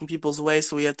blocking people's way,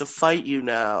 so we have to fight you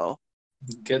now.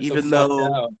 Get Even the fuck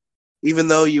though out. even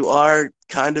though you are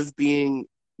kind of being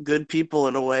good people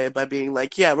in a way by being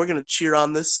like, yeah, we're gonna cheer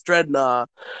on this dreadnought,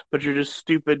 but you're just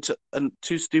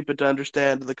too stupid to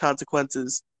understand the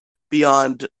consequences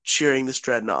beyond cheering this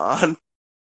dreadnought on.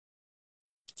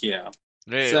 Yeah.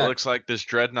 Hey, it Sad. looks like this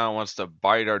dreadnought wants to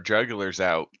bite our jugglers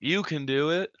out. You can do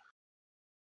it.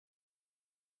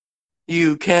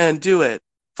 You can do it.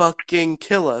 Fucking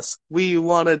kill us. We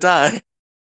wanna die.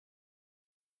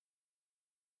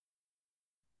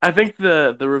 I think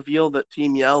the reveal that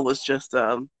Team Yell was just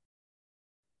the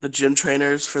gym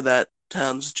trainers for that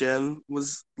town's gym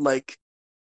was like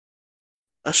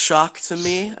a shock to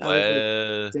me. I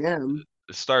was like, damn.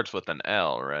 It starts with an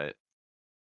L, right?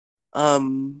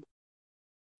 Um,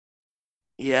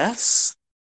 yes.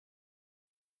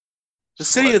 The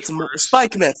city that's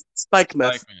Spike Myth. Spike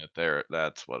Myth. Spike Myth, there,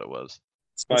 that's what it was.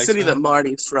 The city that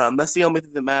Marnie's from. That's the only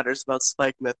thing that matters about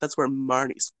Spike Myth. That's where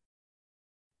Marnie's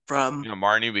from. You know,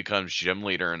 Marnie becomes gym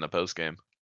leader in the post game.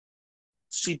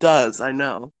 She does, I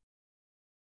know.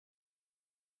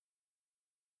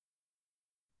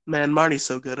 Man, Marnie's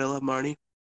so good. I love Marnie.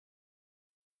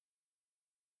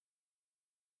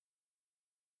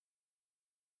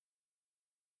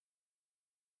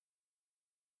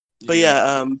 But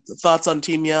yeah, thoughts on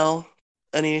Team Yell?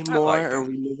 Any more? liked Or are them.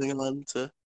 we moving on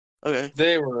to? Okay.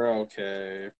 They were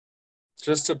okay.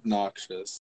 Just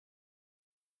obnoxious.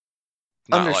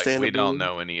 Not like we Understandably. don't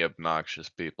know any obnoxious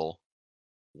people.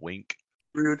 Wink.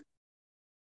 Rude.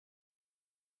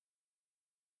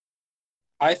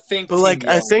 I think But like,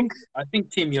 I think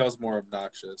Team Yell's more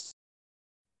obnoxious.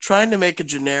 trying to make a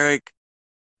generic,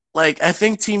 like, I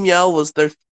think Team Yell was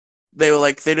they were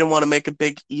like, they didn't want to make a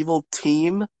big evil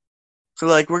team. So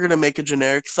like, we're gonna make a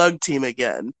generic thug team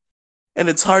again. And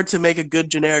it's hard to make a good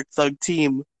generic thug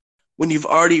team when you've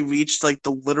already reached like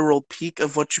the literal peak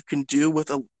of what you can do with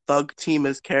a thug team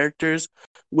as characters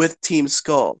with Team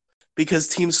Skull. Because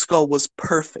Team Skull was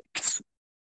perfect.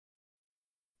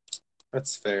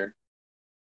 That's fair.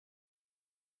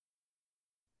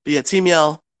 But yeah, Team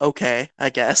Yell, okay, I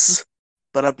guess.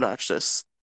 But obnoxious.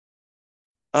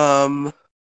 And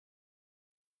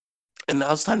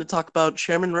now it's time to talk about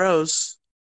Chairman Rose,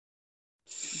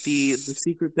 the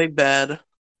secret big bad,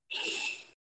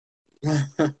 Yeah.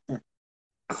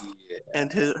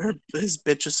 and his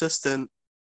bitch assistant.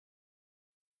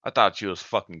 I thought she was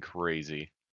fucking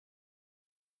crazy.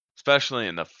 Especially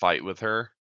in the fight with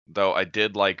her. Though I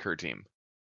did like her team.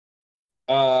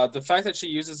 The fact that she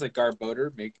uses a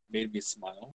Garbodor made me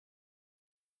smile.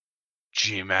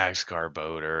 G-Max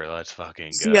Garbodor. Let's fucking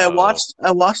go. See, I watched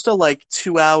a like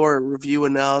 2-hour review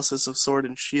analysis of Sword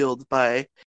and Shield by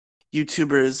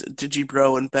YouTubers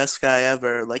Digibro and Best Guy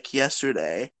Ever like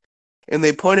yesterday, and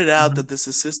they pointed out that this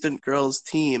assistant girls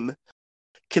team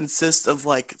consists of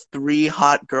like 3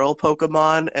 hot girl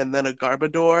Pokemon and then a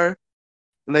Garbodor,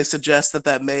 and they suggest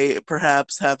that may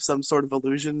perhaps have some sort of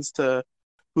allusions to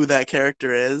who that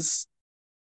character is.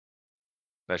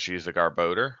 That she's a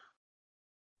Garbodor?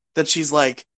 That she's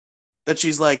like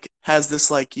has this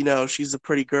like, you know, she's a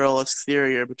pretty girl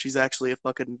exterior, but she's actually a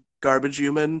fucking garbage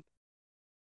human.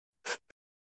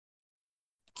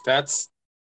 That's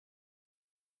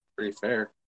pretty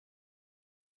fair.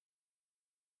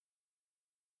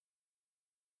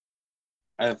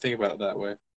 I didn't think about it that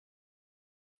way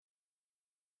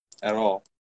at all.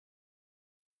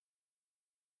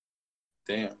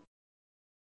 Damn.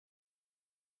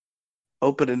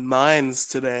 Opening minds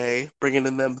today, bringing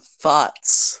in them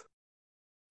thoughts.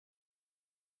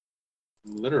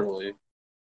 Literally.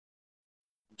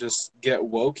 Just get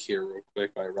woke here real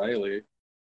quick by Riley.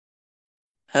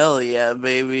 Hell yeah,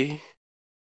 baby.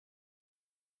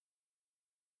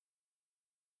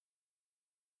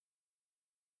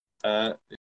 So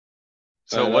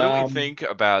But, what do we think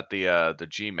about the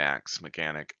G-Max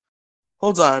mechanic?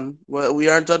 Hold on. Well, we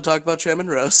aren't done talking about Chairman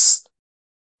Rose.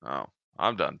 Oh,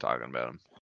 I'm done talking about him.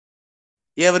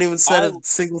 You haven't even said a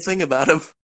single thing about him.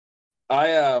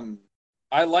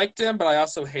 I liked him, but I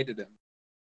also hated him.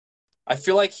 I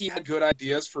feel like he had good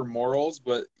ideas for morals,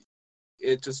 but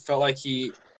it just felt like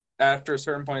he, after a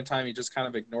certain point in time, he just kind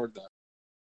of ignored them.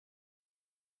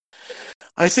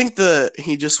 I think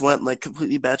he just went like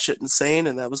completely batshit insane,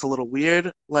 and that was a little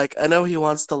weird. Like, I know he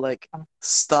wants to like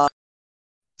stop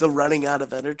the running out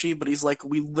of energy, but he's like,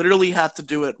 we literally have to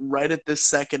do it right at this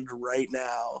second, right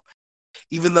now.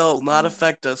 Even though it will not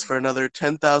affect us for another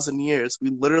 10,000 years, we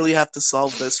literally have to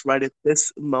solve this right at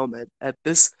this moment. At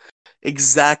this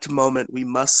exact moment, we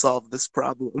must solve this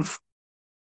problem.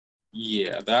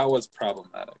 Yeah, that was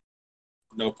problematic.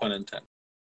 No pun intended.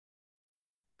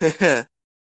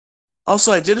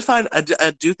 Also, I do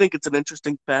think it's an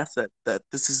interesting facet that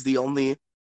this is the only,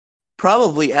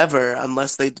 probably ever,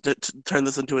 unless they turn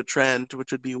this into a trend,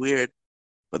 which would be weird,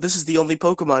 but this is the only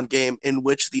Pokemon game in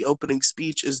which the opening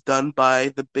speech is done by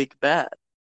the big bad.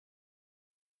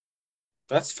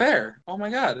 That's fair. Oh my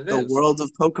god, it The is. World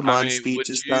of Pokemon would speech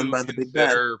is you done by the big bad.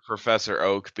 consider Professor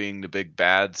Oak being the big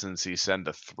bad since he sent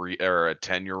a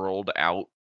 10-year-old out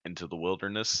into the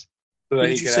wilderness? So that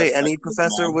Did he you could say have sex any with his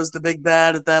professor mom. was the big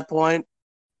bad at that point?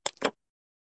 That's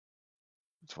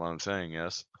what I'm saying,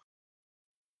 yes.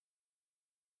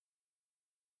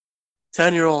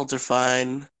 10-year-olds are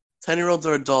fine. 10-year-olds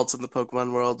are adults in the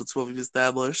Pokemon world. That's what we've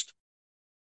established.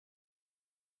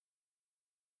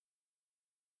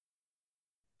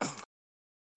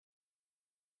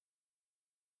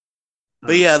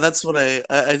 But yeah, that's what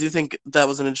I do think that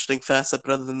was an interesting facet.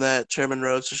 But other than that, Chairman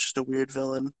Rose is just a weird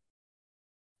villain.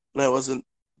 And I wasn't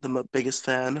the biggest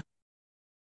fan.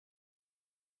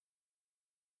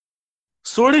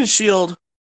 Sword and Shield,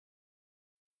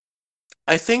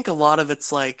 I think a lot of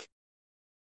it's like,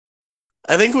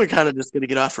 I think we're kind of just going to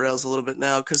get off rails a little bit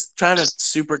now because trying to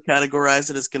super categorize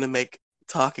it is going to make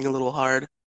talking a little hard.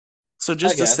 So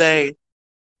just to say,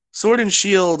 Sword and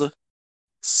Shield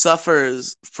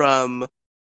suffers from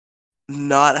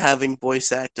not having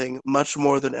voice acting much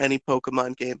more than any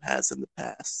Pokemon game has in the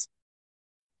past.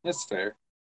 That's fair.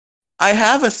 I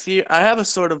have a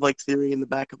sort of like theory in the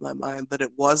back of my mind that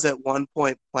it was at one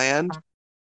point planned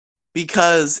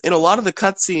because in a lot of the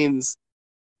cutscenes,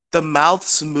 the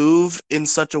mouths move in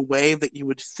such a way that you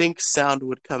would think sound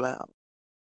would come out.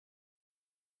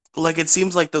 Like, it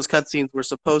seems like those cutscenes were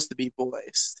supposed to be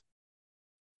voiced.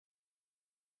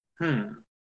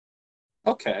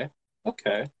 Okay.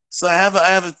 So I have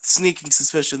a sneaking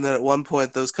suspicion that at one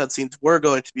point those cutscenes were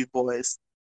going to be voiced,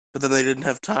 but then they didn't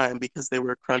have time because they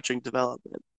were crunching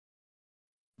development.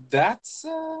 That's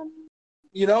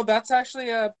that's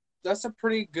actually that's a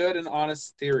pretty good and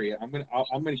honest theory. I'm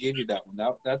gonna give you that one.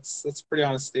 That's a pretty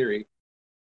honest theory.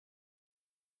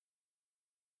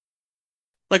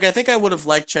 Like, I think I would have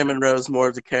liked Chairman Rose more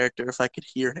as a character if I could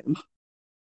hear him.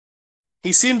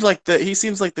 He seems like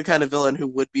the kind of villain who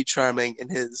would be charming in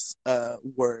his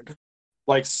word.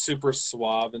 Like super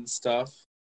suave and stuff.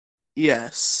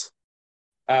 Yes.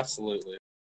 Absolutely.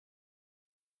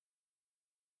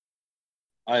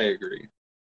 I agree.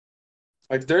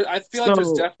 Like I feel like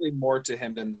there's definitely more to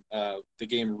him than the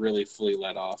game really fully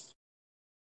let off.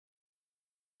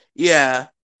 Yeah.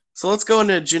 So let's go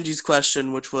into Gingy's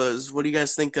question, which was, what do you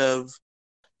guys think of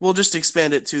we'll just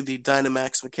expand it to the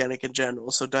Dynamax mechanic in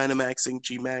general. So Dynamaxing,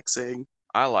 G-Maxing,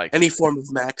 I like any it. form of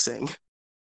maxing.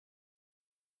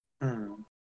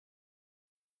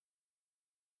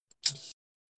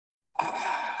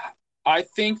 I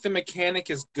think the mechanic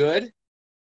is good.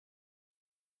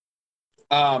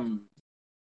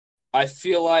 I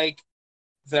feel like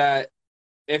that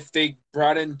if they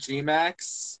brought in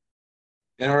Gmax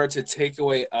in order to take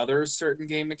away other certain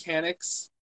game mechanics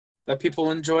that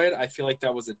people enjoyed, I feel like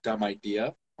that was a dumb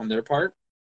idea on their part.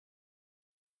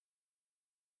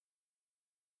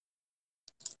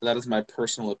 That is my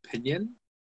personal opinion.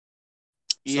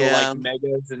 So like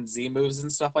Megas and Z moves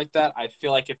and stuff like that, I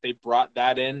feel like if they brought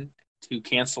that in to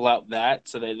cancel out that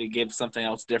so that they gave something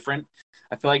else different,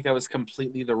 I feel like that was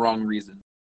completely the wrong reason.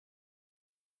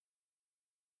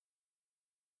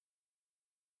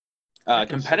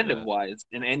 Competitive wise,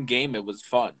 and in game, it was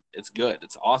fun. It's good.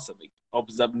 It's awesome. It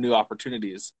opens up new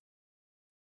opportunities.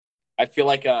 I feel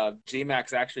like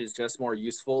Gmax actually is just more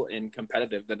useful in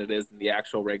competitive than it is in the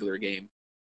actual regular game.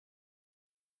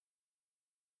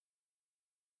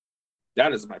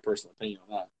 That is my personal opinion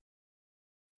on that.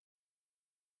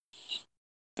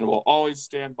 And we'll always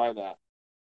stand by that.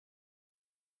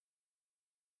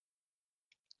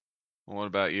 What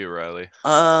about you, Riley?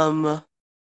 I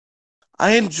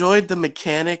enjoyed the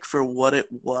mechanic for what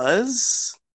it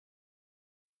was,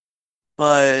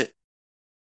 but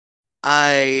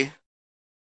I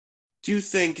do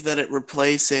think that it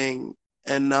replacing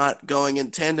and not going in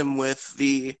tandem with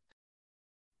the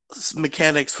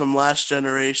mechanics from last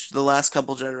generation, the last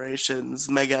couple generations,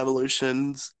 Mega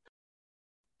Evolutions,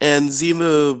 and Z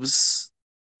moves,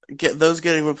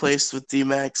 getting replaced with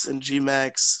D-Max and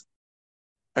G-Max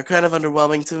are kind of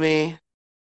underwhelming to me.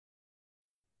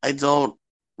 I don't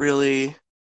really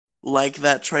like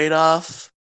that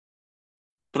trade-off.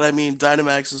 But I mean,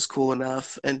 Dynamax is cool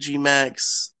enough, and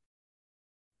G-Max,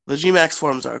 the G-Max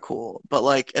forms are cool. But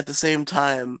like at the same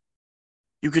time,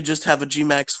 you could just have a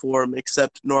G-Max form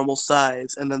except normal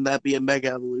size, and then that be a Mega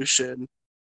Evolution,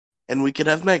 and we could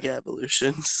have Mega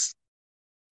Evolutions.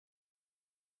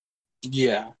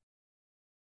 Yeah.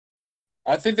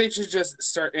 I think they should just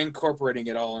start incorporating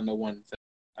it all into one thing.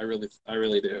 I really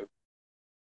do.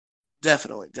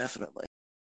 Definitely.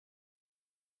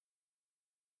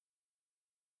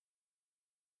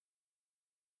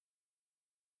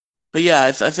 But yeah,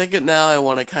 I think now I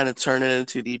want to kind of turn it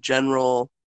into the general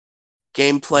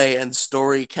gameplay and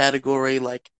story category,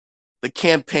 like the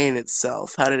campaign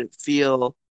itself. How did it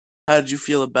feel? How did you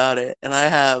feel about it? And I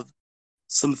have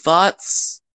some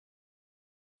thoughts.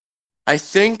 I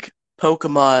think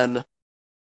Pokemon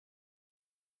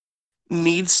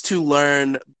needs to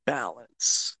learn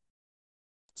balance.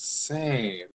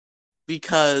 Same.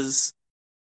 Because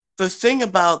the thing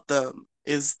about them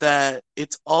is that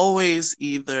it's always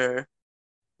either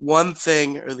one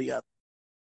thing or the other.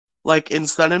 Like in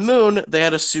Sun and Moon, they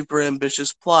had a super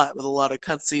ambitious plot with a lot of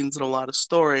cutscenes and a lot of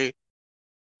story,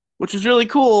 which is really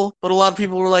cool, but a lot of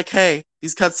people were like, hey,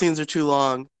 these cutscenes are too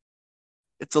long.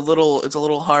 It's a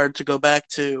little hard to go back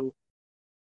to.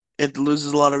 It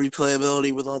loses a lot of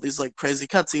replayability with all these like crazy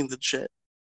cutscenes and shit.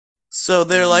 So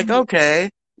they're like, okay,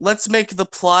 let's make the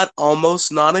plot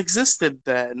almost non-existent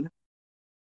then.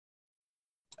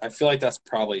 I feel like that's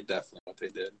probably definitely what they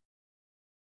did.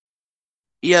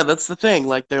 Yeah, that's the thing.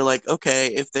 Like they're like,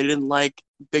 okay, if they didn't like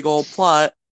big old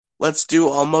plot, let's do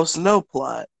almost no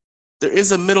plot. There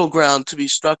is a middle ground to be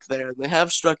struck there, and they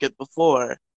have struck it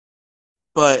before,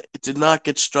 but it did not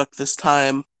get struck this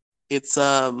time. It's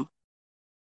the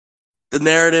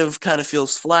narrative kind of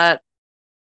feels flat.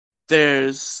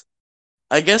 There's,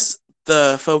 I guess,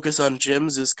 the focus on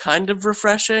gyms is kind of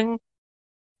refreshing,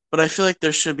 but I feel like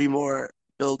there should be more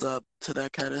build up to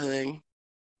that kind of thing.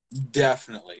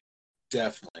 Definitely.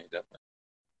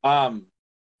 And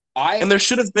there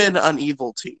should have been an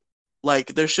evil team. Like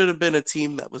there should have been a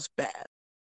team that was bad.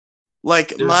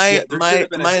 Like my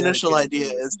initial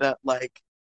idea is that like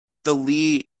the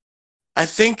lead, I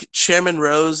think Chairman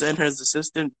Rose and his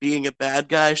assistant being a bad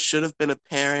guy should have been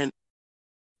apparent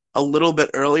a little bit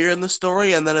earlier in the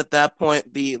story, and then at that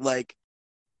point the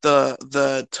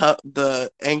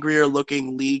angrier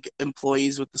looking league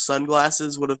employees with the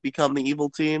sunglasses would have become the evil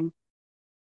team.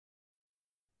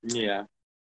 Yeah.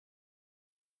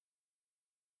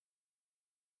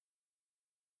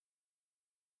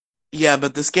 Yeah,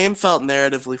 but this game felt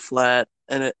narratively flat,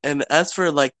 and as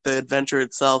for like the adventure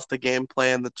itself, the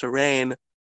gameplay and the terrain,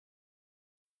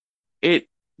 the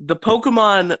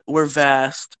Pokemon were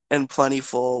vast and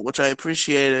plentiful, which I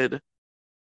appreciated,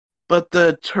 but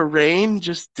the terrain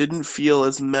just didn't feel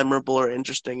as memorable or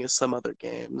interesting as some other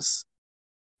games.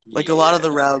 Like, a lot of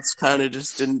the routes kind of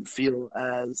just didn't feel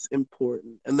as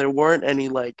important. And there weren't any,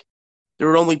 like, there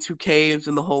were only 2 caves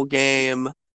in the whole game.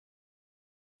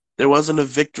 There wasn't a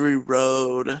victory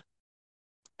road.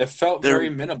 It felt There,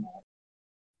 very minimal.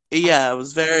 yeah, it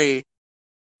was very,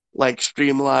 like,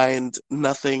 streamlined,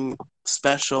 nothing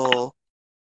special.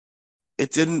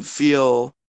 It didn't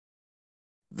feel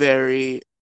very,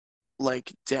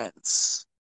 like, dense.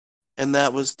 And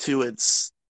that was to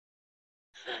its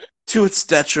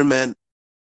detriment.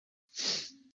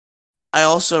 I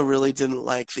also really didn't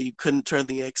like that you couldn't turn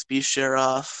the XP share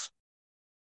off.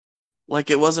 Like,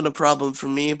 it wasn't a problem for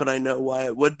me, but I know why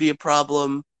it would be a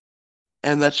problem.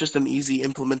 And that's just an easy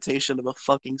implementation of a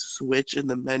fucking switch in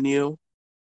the menu.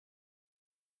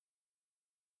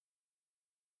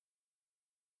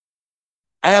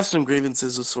 I have some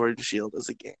grievances with Sword and Shield as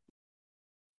a game.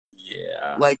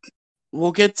 Yeah. Like,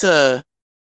 we'll get to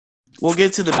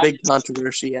the big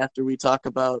controversy after we talk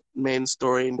about main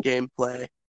story and gameplay.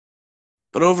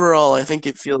 But overall, I think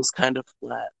it feels kind of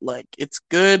flat. Like, it's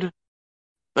good,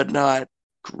 but not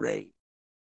great.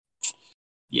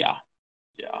 Yeah.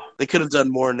 They could have done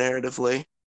more narratively.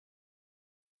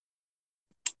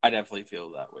 I definitely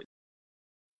feel that way.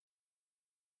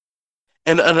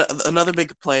 And another big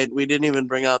complaint, we didn't even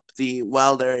bring up the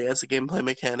wild area as a gameplay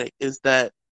mechanic, is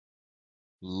that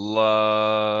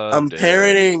Loved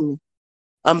it.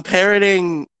 I'm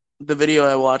parroting the video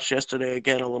I watched yesterday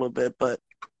again a little bit, but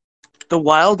the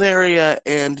wild area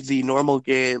and the normal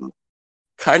game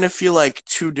kind of feel like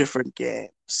 2 different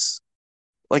games.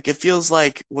 Like, it feels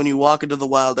like when you walk into the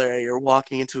wild area, you're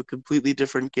walking into a completely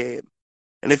different game.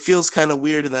 And it feels kind of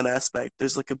weird in that aspect.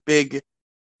 There's like a big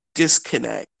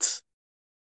disconnect.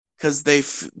 Because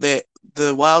the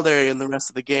wild area and the rest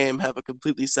of the game have a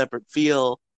completely separate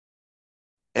feel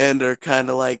and are kind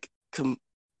of like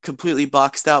completely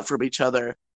boxed out from each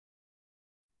other.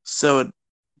 So it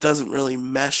doesn't really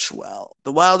mesh well.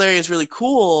 The wild area is really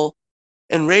cool,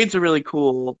 and raids are really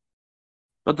cool,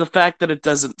 but the fact that it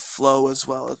doesn't flow as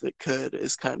well as it could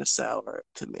is kind of sour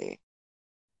to me.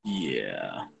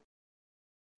 Yeah.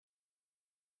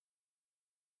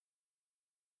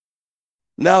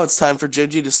 Now it's time for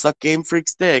Gingy to suck Game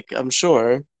Freak's dick, I'm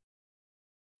sure.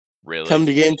 Really? Come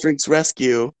to Game Freak's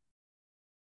rescue.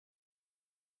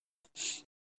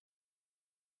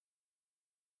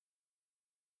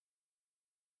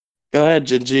 Go ahead,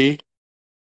 Gingy.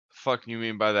 Fuck you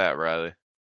mean by that, Riley?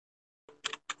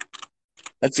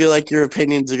 I feel like your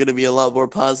opinions are going to be a lot more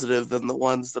positive than the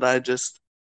ones that I just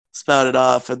spouted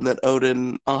off and that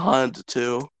Odin ahanted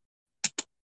to.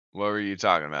 What were you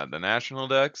talking about? The national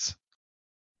decks?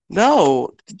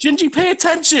 No! Gingy, pay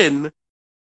attention!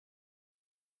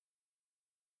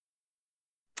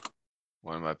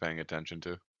 What am I paying attention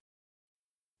to?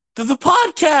 To the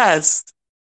podcast!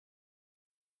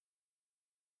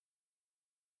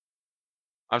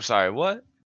 I'm sorry, what?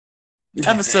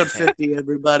 Episode 50,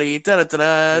 everybody.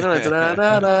 Da-da-da-da,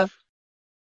 da-da-da-da-da.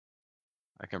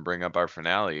 I can bring up our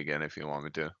finale again if you want me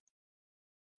to.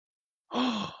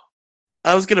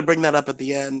 I was going to bring that up at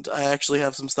the end. I actually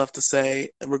have some stuff to say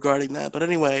regarding that. But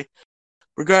anyway,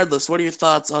 regardless, what are your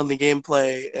thoughts on the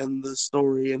gameplay and the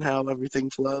story and how everything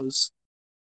flows?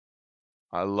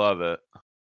 I love it.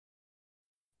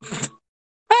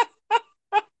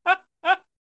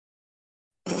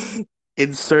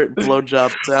 Insert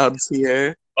blowjob sounds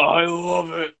here. I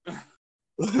love it.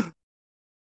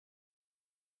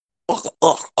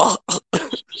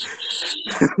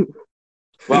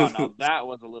 Wow, now that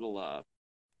was a little that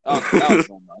was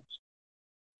so much.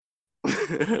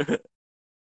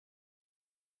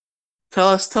 Tell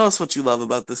us what you love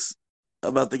about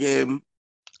the game,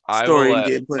 I story will and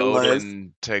let gameplay wise.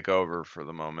 Odin take over for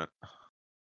the moment.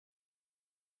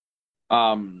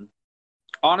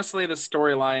 Honestly, the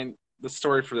story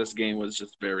for this game was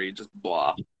just very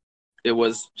blah. It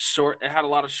was short. It had a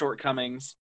lot of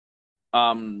shortcomings.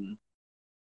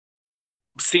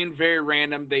 Seemed very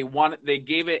random. They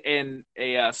gave it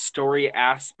a story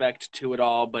aspect to it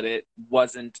all, but it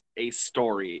wasn't a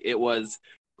story. It was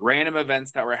random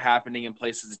events that were happening in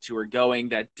places that you were going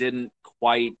that didn't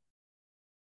quite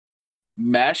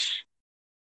mesh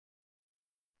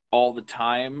all the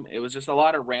time. It was just a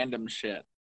lot of random shit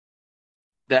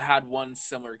that had one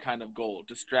similar kind of goal: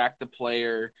 distract the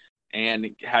player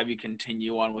and have you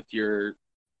continue on with your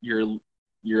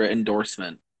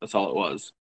endorsement. That's all it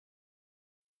was.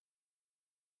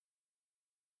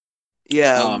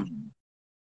 Yeah.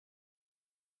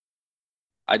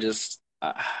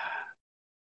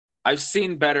 I've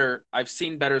seen better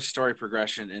story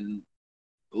progression in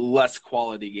less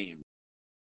quality games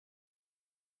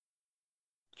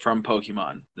from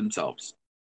Pokemon themselves.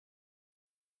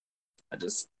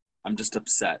 I'm just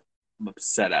upset. I'm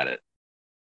upset at it.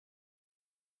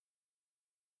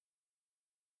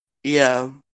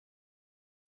 Yeah.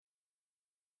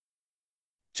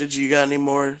 Did you got any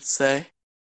more to say?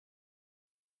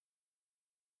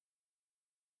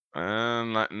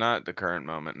 Not at the current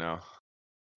moment, no.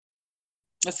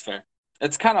 That's fair.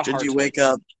 It's kind of Did hard you to wake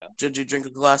up? Did you drink a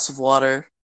glass of water?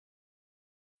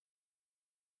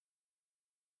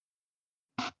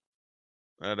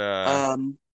 But I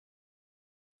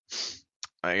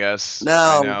guess I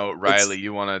now know, Riley, it's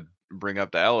you want to bring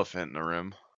up the elephant in the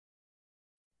room.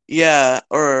 yeah,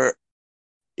 the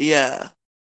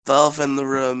elephant in the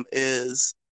room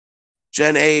is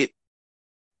Gen 8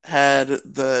 had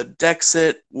the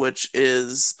Dexit, which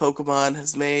is Pokemon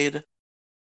has made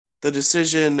the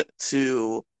decision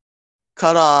to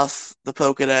cut off the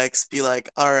Pokedex, be like,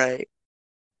 all right,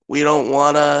 we don't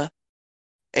want to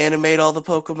animate all the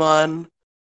Pokemon,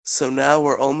 so now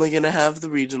we're only going to have the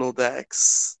regional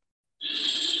dex.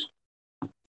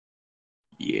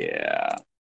 Yeah.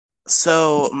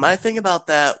 So my thing about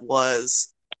that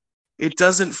was it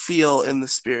doesn't feel in the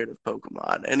spirit of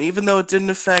Pokemon. And even though it didn't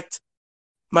affect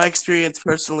my experience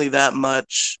personally that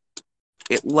much,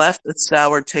 it left a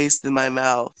sour taste in my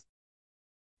mouth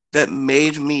that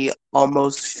made me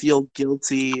almost feel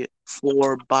guilty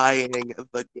for buying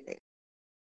the game.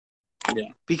 Yeah.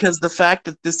 Because the fact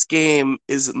that this game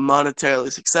is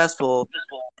monetarily successful,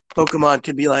 Pokemon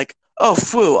can be like, oh,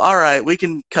 phew, all right, we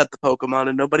can cut the Pokemon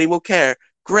and nobody will care.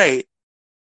 Great.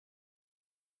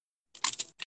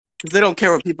 Because they don't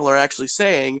care what people are actually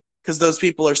saying, because those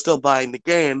people are still buying the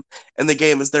game, and the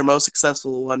game is their most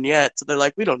successful one yet. So they're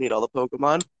like, we don't need all the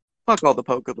Pokemon. Fuck all the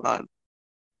Pokemon.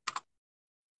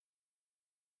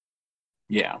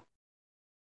 Yeah.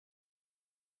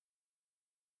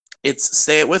 It's,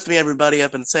 say it with me, everybody.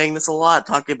 I've been saying this a lot,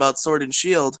 talking about Sword and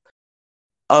Shield.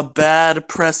 A bad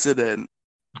precedent.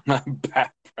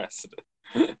 Bad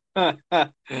precedent.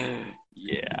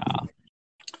 Yeah.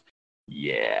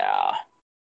 Yeah.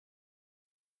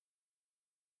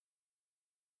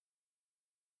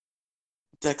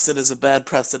 Dexit is a bad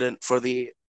precedent for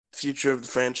the future of the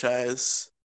franchise,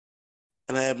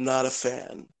 and I am not a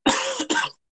fan.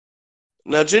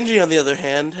 Now, Gingy, on the other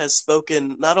hand, has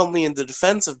spoken not only in the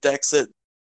defense of Dexit,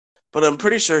 but I'm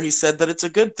pretty sure he said that it's a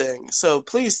good thing. So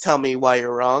please tell me why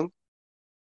you're wrong.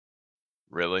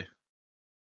 Really?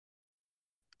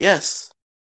 Yes.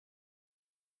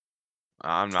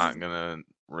 I'm not gonna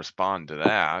respond to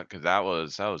that because that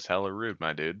was hella rude,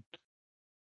 my dude.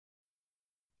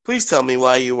 Please tell me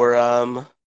why you were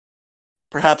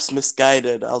perhaps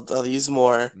misguided. I'll use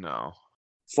more No.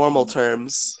 formal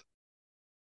terms.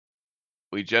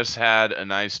 We just had a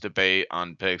nice debate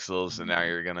on pixels, and now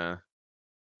you're gonna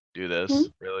do this?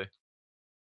 Really?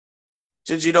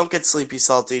 Gingy, don't get sleepy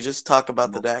salty. Just talk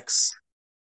about the decks.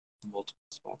 Multiple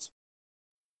spots.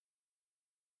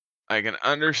 I can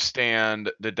understand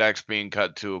the decks being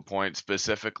cut to a point,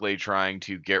 specifically trying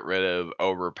to get rid of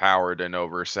overpowered and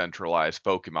over-centralized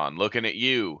Pokemon. Looking at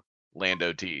you,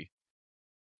 Lando T.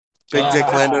 Big Dick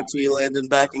Lando T landed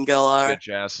back in Galar. Bitch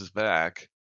ass is back.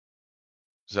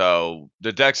 So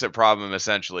the Dexit problem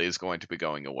essentially is going to be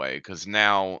going away because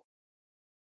now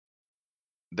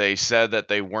they said that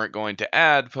they weren't going to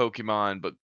add Pokemon,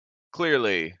 but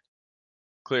clearly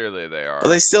they are. Well,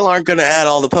 they still aren't going to add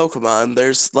all the Pokemon.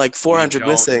 There's like 400 we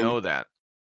missing. don't know that.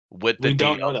 With the We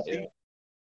don't know that yet.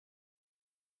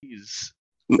 DLCs,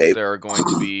 Maybe. there are going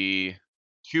to be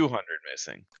 200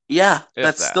 missing. Yeah, If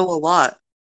that's that. still a lot.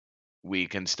 We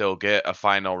can still get a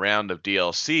final round of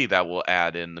DLC that will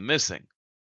add in the missing.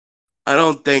 I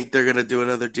don't think they're going to do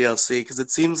another DLC because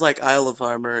it seems like Isle of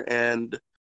Armor and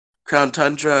Crown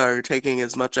Tundra are taking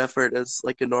as much effort as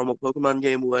like a normal Pokemon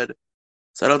game would.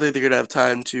 So I don't think they're going to have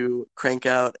time to crank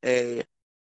out a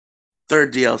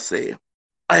third DLC.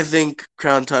 I think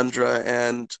Crown Tundra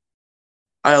and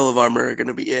Isle of Armor are going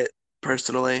to be it,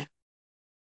 personally.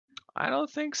 I don't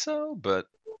think so, but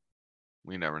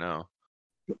we never know.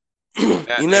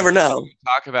 You never know.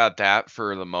 Talk about that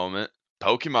for the moment.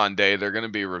 Pokemon Day, they're going to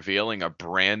be revealing a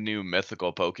brand new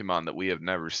mythical Pokemon that we have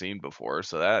never seen before.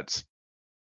 So that's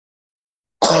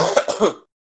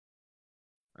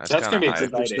That's going to be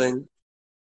interesting.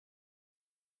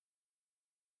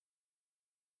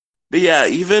 But yeah,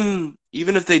 even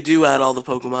if they do add all the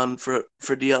Pokemon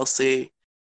for DLC,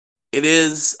 it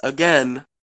is again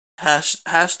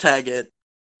hashtag it,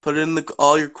 put it in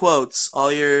all your quotes,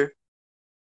 all your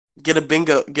get a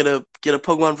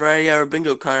Pokemon Variety Hour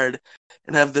bingo card,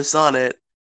 and have this on it.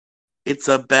 It's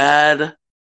a bad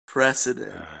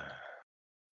precedent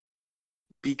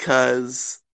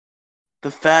because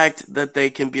the fact that they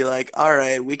can be like, all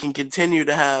right, we can continue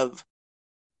to have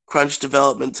crunch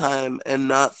development time and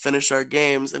not finish our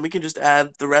games, and we can just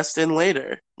add the rest in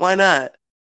later. Why not?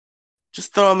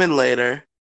 Just throw them in later.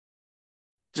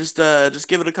 Just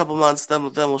give it a couple months, then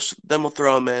we'll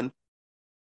throw them in.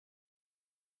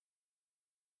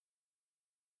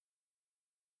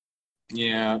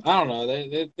 Yeah, I don't know.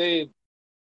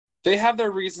 They have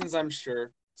their reasons, I'm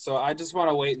sure. So I just want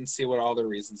to wait and see what all their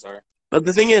reasons are. But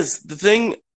the thing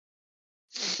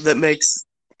that makes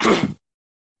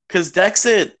because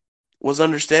Dexit was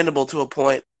understandable to a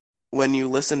point when you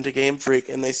listened to Game Freak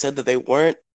and they said that they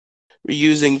weren't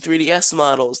reusing 3DS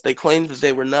models. They claimed that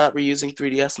they were not reusing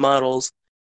 3DS models,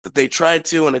 that they tried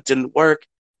to and it didn't work,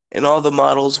 and all the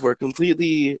models were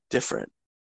completely different.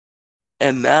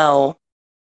 And now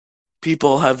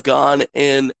people have gone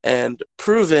in and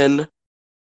proven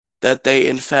that they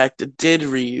in fact did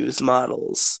reuse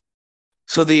models.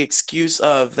 So the excuse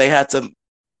of they had to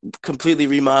completely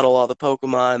remodel all the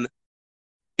Pokemon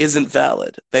isn't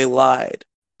valid. They lied.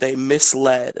 They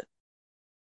misled.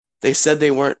 They said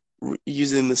they weren't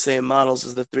using the same models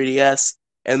as the 3DS,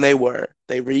 and they were.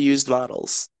 They reused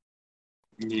models.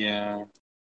 Yeah.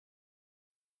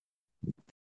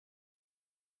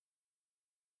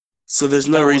 So there's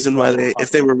no reason why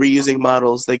if they were reusing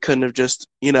models, they couldn't have just,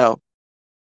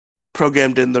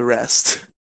 programmed in the rest.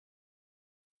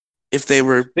 If they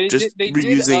were just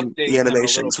reusing the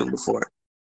animations from before.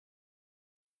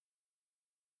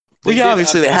 Well, yeah,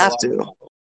 obviously they have to.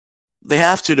 They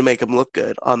have to make them look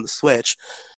good on the Switch.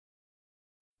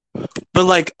 But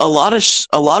like a lot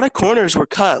of corners were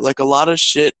cut. Like a lot of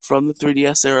shit from the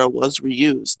 3DS era was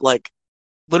reused. Like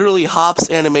literally Hop's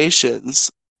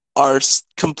animations are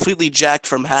completely jacked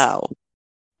from HOW.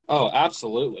 Oh,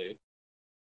 absolutely.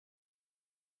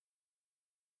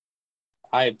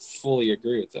 I fully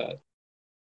agree with that.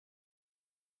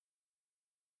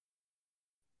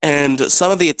 And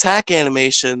some of the attack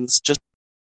animations just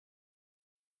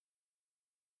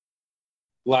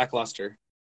lackluster.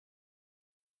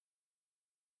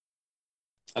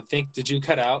 Did you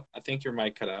cut out? I think your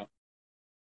mic cut out.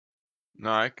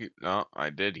 No, I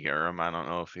did hear him. I don't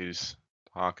know if he's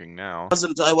talking now.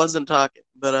 I wasn't talking,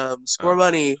 but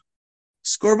Scorbunny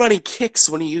kicks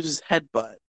when he uses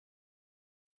headbutt.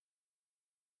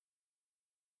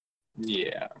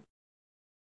 Yeah.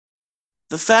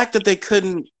 The fact that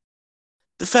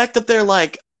they're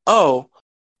like, oh,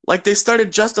 like they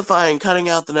started justifying cutting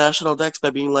out the National Dex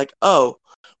by being like, oh,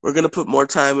 we're gonna put more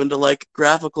time into like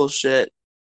graphical shit,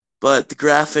 but the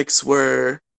graphics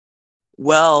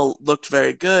looked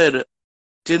very good,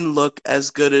 didn't look as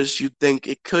good as you'd think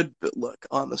it could look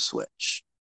on the Switch.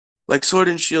 Like Sword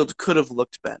and Shield could have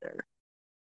looked better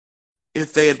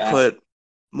if they had put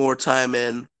more time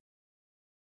in.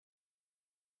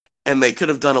 And they could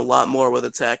have done a lot more with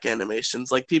attack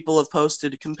animations. Like people have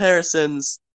posted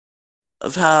comparisons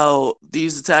of how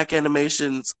these attack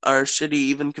animations are shitty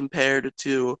even compared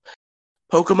to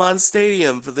Pokemon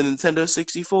Stadium for the Nintendo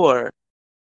 64.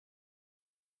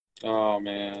 Oh,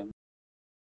 man.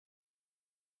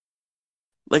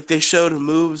 Like they showed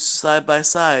moves side by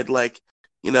side, like,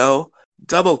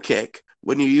 double kick.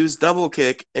 When you use double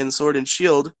kick in Sword and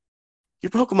Shield, your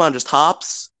Pokemon just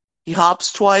hops. He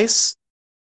hops twice.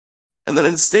 And then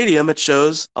in Stadium, it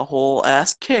shows a whole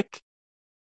ass kick.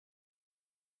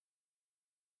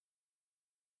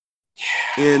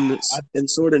 In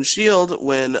Sword and Shield,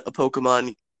 when I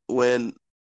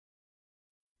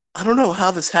don't know how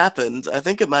this happened. I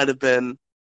think it might have been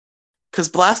because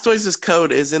Blastoise's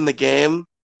code is in the game,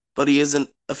 but he isn't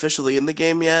officially in the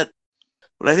game yet.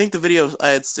 But I think the video I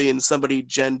had seen, somebody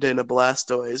genned in a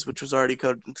Blastoise, which was already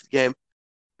coded into the game,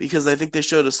 because I think they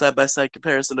showed a side-by-side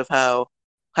comparison of how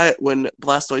when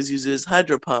Blastoise uses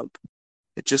Hydro Pump,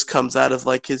 it just comes out of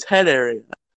like his head area.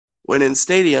 When in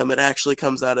Stadium, it actually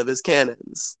comes out of his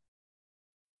cannons.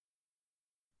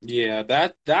 Yeah,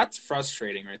 that's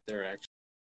frustrating right there, actually.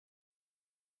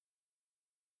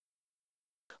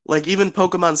 Like, even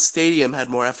Pokemon Stadium had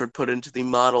more effort put into the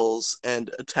models and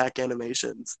attack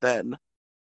animations than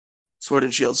Sword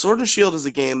and Shield. Sword and Shield is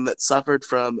a game that suffered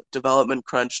from development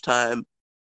crunch time,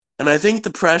 and I think the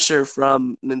pressure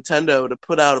from Nintendo to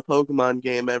put out a Pokemon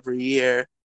game every year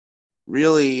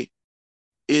really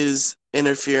is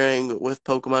interfering with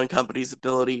Pokemon Company's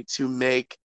ability to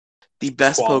make the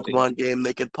best Pokemon game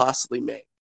they could possibly make.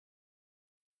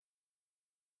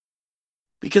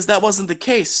 Because that wasn't the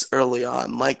case early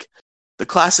on. Like, the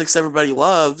classics everybody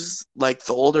loves, like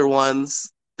the older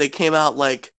ones, they came out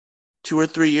like 2 or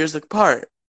 3 years apart.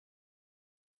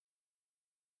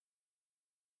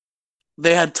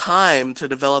 They had time to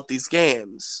develop these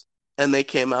games, and they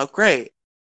came out great.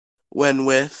 When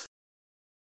with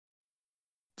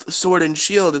Sword and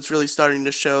Shield, it's really starting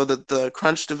to show that the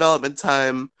crunch development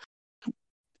time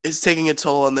is taking a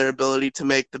toll on their ability to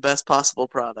make the best possible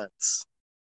products.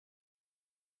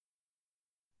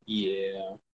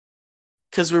 Yeah.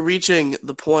 Because we're reaching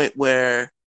the point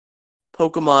where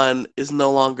Pokemon is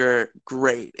no longer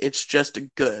great. It's just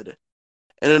good.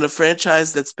 And in a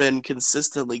franchise that's been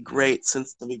consistently great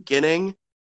since the beginning,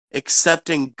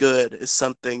 accepting good is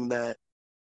something that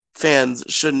fans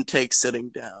shouldn't take sitting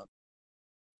down.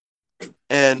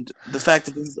 And the fact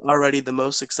that this is already the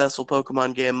most successful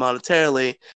Pokemon game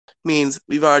monetarily means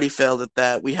we've already failed at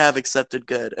that. We have accepted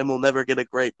good, and we'll never get a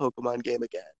great Pokemon game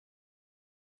again.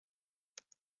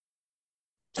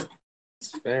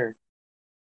 It's fair.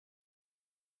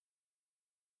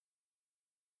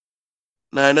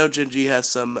 Now, I know Gingy has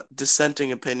some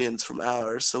dissenting opinions from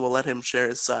ours, so we'll let him share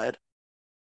his side.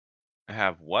 I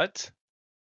have what?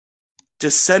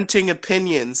 Dissenting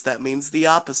opinions, that means the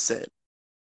opposite.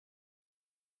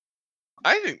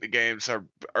 I think the games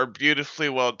are beautifully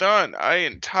well done. I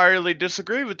entirely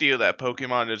disagree with you that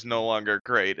Pokemon is no longer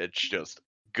great. It's just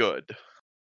good.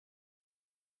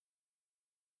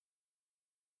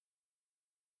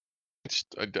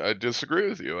 I disagree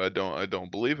with you. I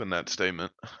don't believe in that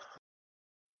statement.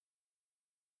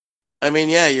 I mean,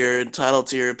 yeah, you're entitled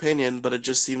to your opinion, but it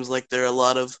just seems like there are a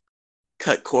lot of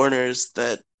cut corners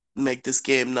that make this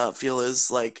game not feel as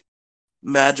like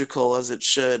magical as it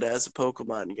should as a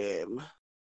Pokemon game.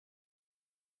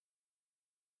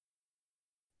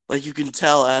 Like, you can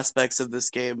tell aspects of this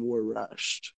game were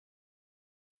rushed.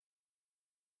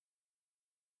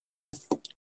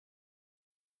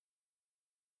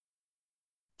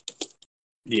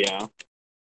 Yeah.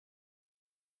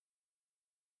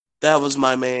 That was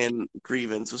my main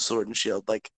grievance with Sword and Shield.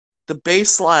 Like, the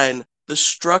baseline, the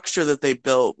structure that they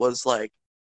built was like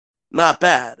not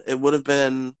bad. It would have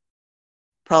been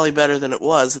probably better than it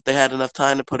was if they had enough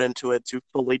time to put into it to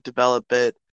fully develop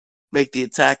it, make the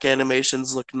attack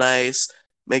animations look nice,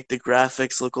 make the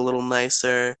graphics look a little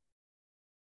nicer,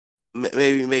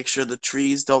 maybe make sure the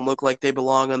trees don't look like they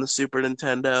belong on the Super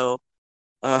Nintendo.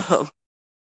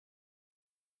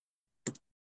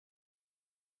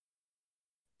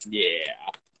 Yeah.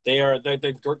 They are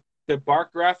the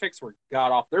bark graphics were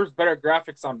god off. There's better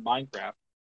graphics on Minecraft.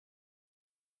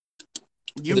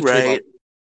 You right.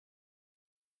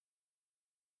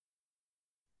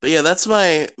 But yeah, that's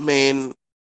my main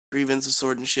grievance of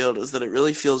Sword and Shield, is that it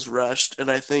really feels rushed,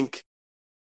 and I think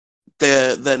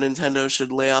that Nintendo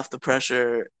should lay off the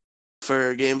pressure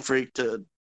for Game Freak to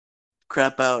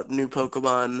crap out new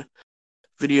Pokemon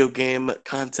video game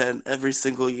content every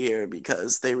single year,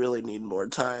 because they really need more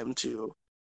time to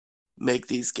make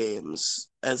these games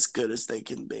as good as they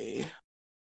can be.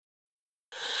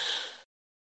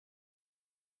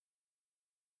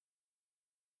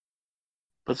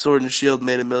 But Sword and Shield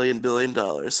made $1 million billion,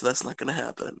 so that's not going to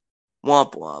happen.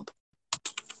 Womp womp.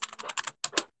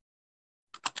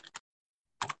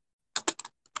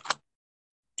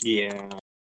 Yeah.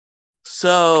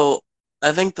 So,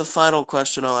 I think the final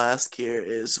question I'll ask here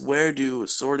is, where do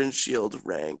Sword and Shield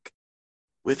rank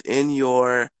within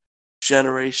your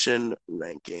generation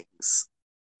rankings?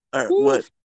 Or what?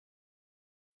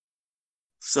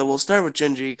 So we'll start with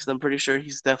Gingy, because I'm pretty sure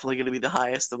he's definitely going to be the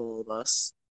highest of all of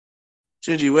us.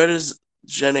 Gingy, where does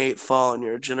Gen 8 fall in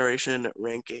your generation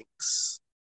rankings?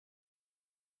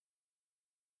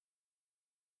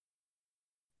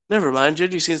 Never mind,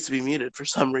 Gingy seems to be muted for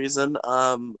some reason.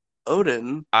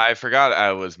 Odin. I forgot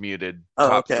I was muted. Oh,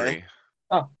 Top okay. 3.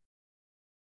 Oh.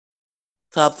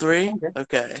 Top 3?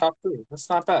 Okay. Top 3. That's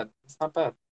not bad. That's not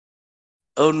bad.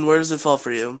 Odin, where does it fall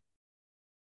for you?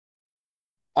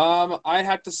 I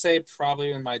have to say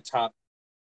probably in my top.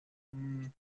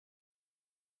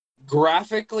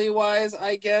 Graphically wise,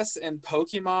 I guess, and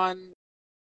Pokemon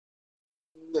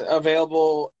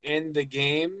available in the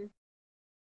game,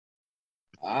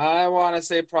 I want to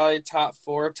say probably top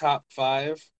 4, top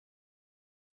 5.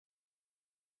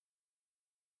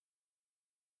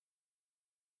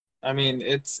 I mean,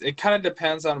 it kind of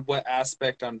depends on what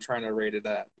aspect I'm trying to rate it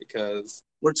at, because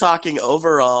we're talking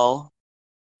overall.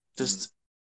 Just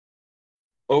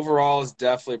overall is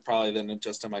definitely probably then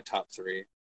just in my top 3,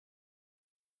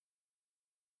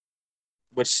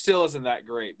 which still isn't that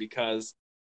great, because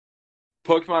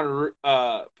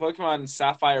Pokemon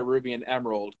Sapphire, Ruby, and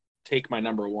Emerald take my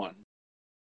number 1.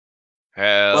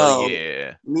 Hell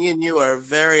yeah. Me and you are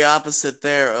very opposite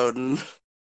there, Odin.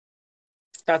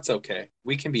 That's okay.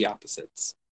 We can be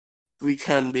opposites. We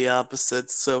can be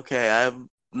opposites. It's okay. I'm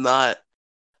not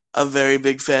a very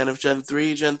big fan of Gen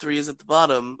 3. Gen 3 is at the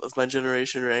bottom of my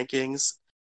generation rankings.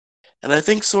 And I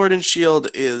think Sword and Shield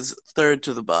is third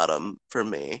to the bottom for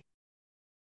me.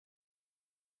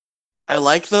 I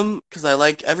like them because I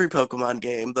like every Pokemon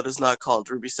game that is not called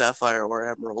Ruby, Sapphire, or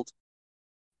Emerald.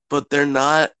 But they're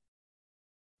not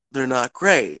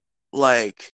great.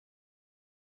 Like,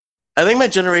 I think my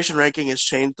generation ranking has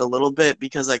changed a little bit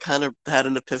because I kind of had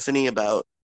an epiphany about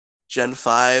Gen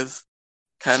 5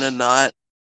 kind of not.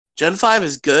 Gen 5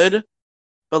 is good,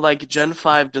 but like Gen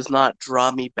 5 does not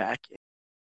draw me back in.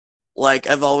 Like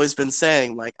I've always been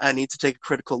saying, like I need to take a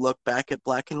critical look back at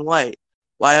Black and White.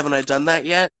 Why haven't I done that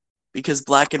yet? Because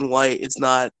Black and White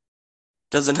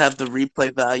doesn't have the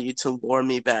replay value to lure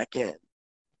me back in.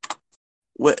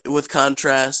 With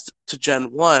contrast to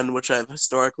Gen 1, which I've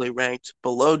historically ranked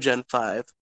below Gen 5,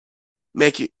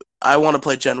 I want to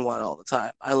play Gen 1 all the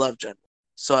time. I love Gen 1.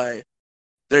 So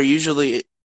they're usually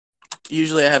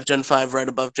I have Gen 5 right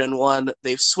above Gen 1.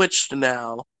 They've switched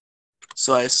now,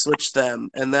 so I switched them.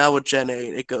 And now with Gen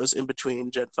 8, it goes in between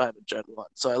Gen 5 and Gen 1.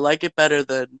 So I like it better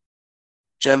than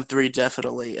Gen 3,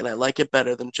 definitely, and I like it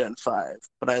better than Gen 5.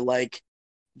 But I like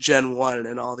Gen 1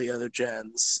 and all the other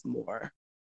gens more.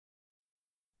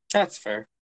 That's fair.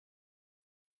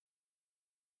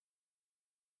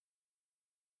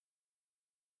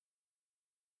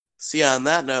 So yeah, on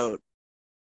that note,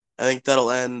 I think that'll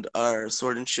end our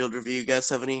Sword and Shield review. You guys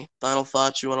have any final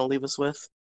thoughts you want to leave us with?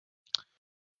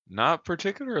 Not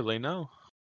particularly, no.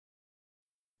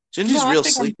 Gingy's No, I real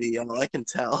think sleepy, y'all. I can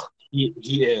tell.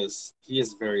 He is. He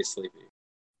is very sleepy.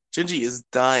 Gingy is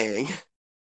dying.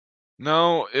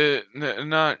 No,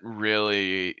 not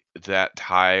really that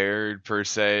tired per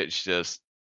se. It's just,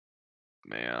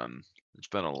 man, it's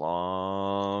been a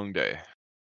long day.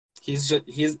 He's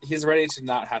ready to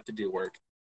not have to do work.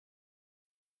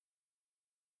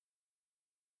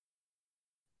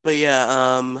 But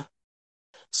yeah,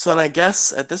 so I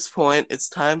guess at this point it's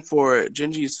time for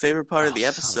Gingy's favorite part of the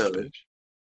Oh, son of a episode. bitch.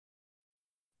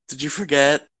 Did you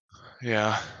forget?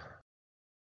 Yeah.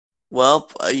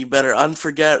 Well, you better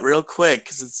unforget real quick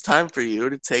because it's time for you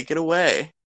to take it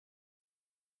away.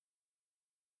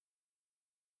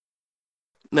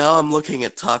 Now I'm looking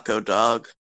at Taco Dog.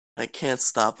 I can't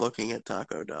stop looking at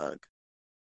Taco Dog.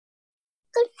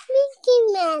 Good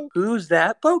Pokemon. Who's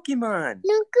that Pokemon?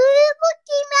 Look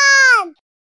at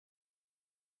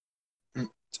Pokemon.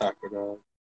 Taco Dog.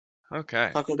 Okay.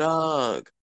 Taco Dog.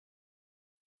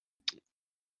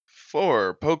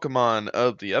 For Pokemon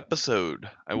of the episode,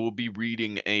 I will be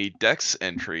reading a Dex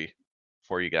entry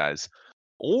for you guys.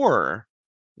 Or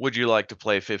would you like to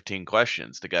play 15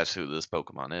 questions to guess who this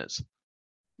Pokemon is?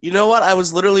 You know what? I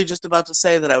was literally just about to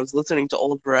say that I was listening to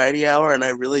Old Variety Hour and I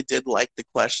really did like the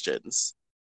questions.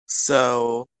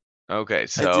 So, Okay, I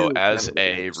so do as kinda like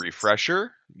a questions.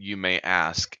 refresher, you may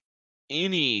ask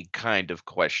any kind of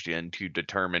question to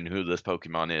determine who this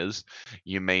Pokemon is.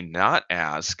 You may not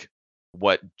ask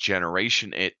what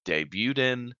generation it debuted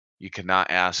in. You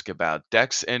cannot ask about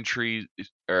Dex entries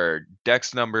or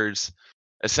Dex numbers.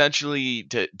 Essentially,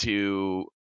 to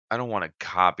I don't want to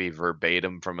copy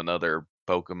verbatim from another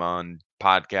Pokemon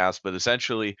podcast, but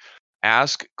essentially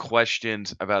ask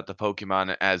questions about the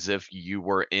Pokemon as if you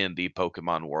were in the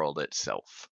Pokemon world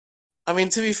itself. I mean,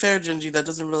 to be fair, Gingy, that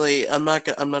doesn't really. I'm not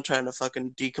trying to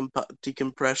fucking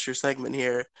decompress your segment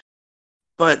here,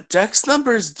 but Dex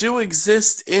numbers do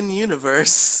exist in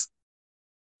universe.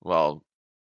 Well,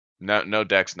 no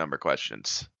Dex number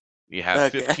questions. You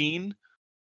have Okay. 15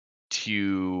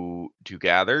 to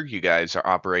gather. You guys are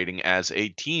operating as a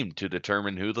team to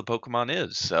determine who the Pokemon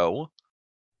is. So,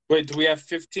 Wait, do we have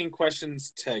 15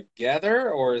 questions together,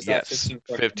 or is that yes, 15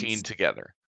 questions? 15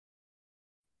 together.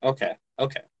 Okay.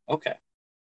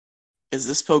 Is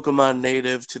this Pokemon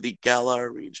native to the Galar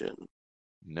region?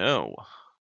 No.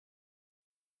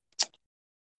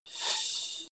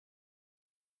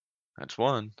 That's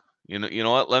one. You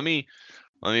know what? Let me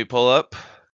pull up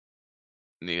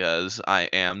because I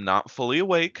am not fully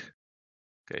awake.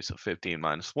 Okay, so 15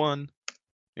 minus 1.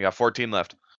 You got 14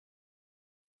 left.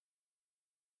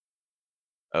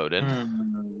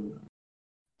 Odin.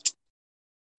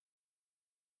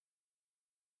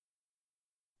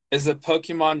 Is the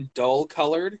Pokemon dull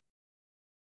colored?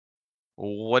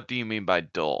 What do you mean by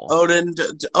dull? Odin,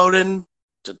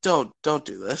 don't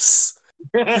do this.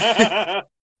 Don't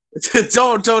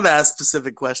ask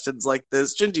specific questions like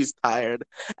this. Gingy's tired.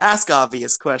 Ask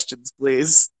obvious questions,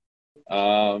 please.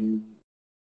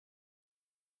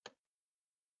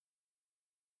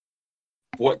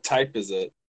 What type is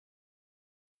it?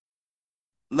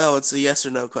 No, it's a yes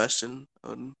or no question.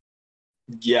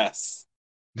 Yes.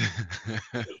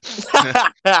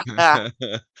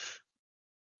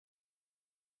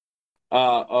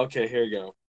 Okay, here you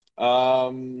go.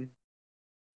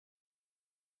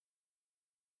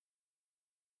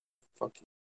 Fuck you.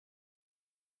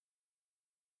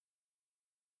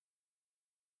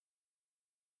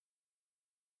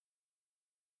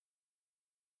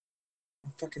 I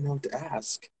don't fucking know what to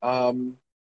ask.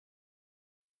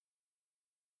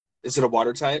 Is it a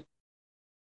water type?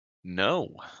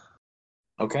 No.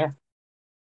 Okay.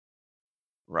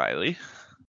 Riley?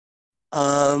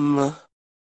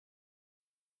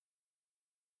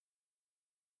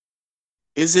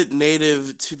 Is it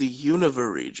native to the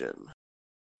Unova region?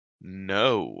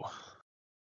 No.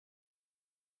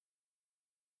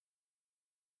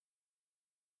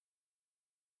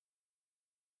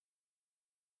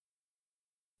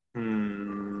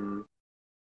 Hmm.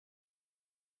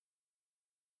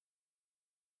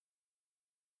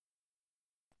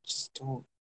 Just don't.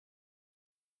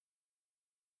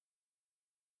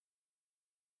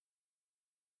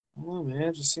 Oh man,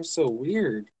 it just seems so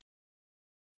weird.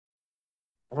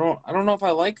 I don't know if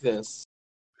I like this.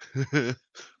 I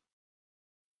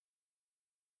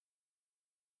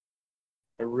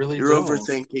really You're don't.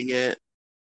 overthinking it.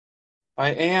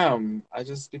 I am. I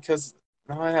just because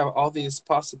now I have all these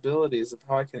possibilities of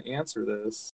how I can answer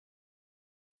this.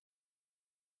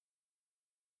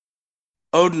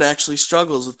 Odin actually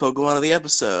struggles with Pokemon of the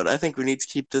episode. I think we need to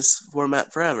keep this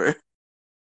format forever.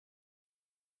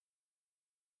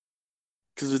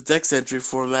 Because with Dex entry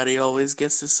format, he always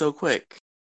gets this so quick.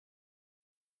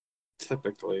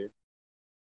 Typically.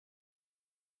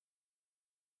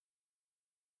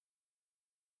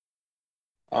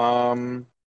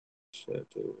 Shit,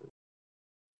 dude.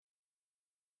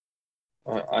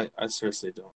 I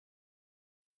seriously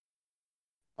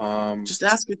don't. Just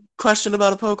ask a question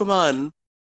about a Pokemon.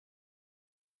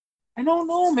 I don't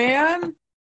know, man.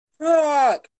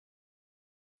 Fuck.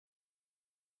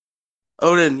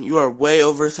 Odin, you are way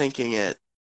overthinking it.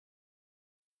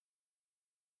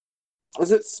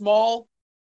 Is it small?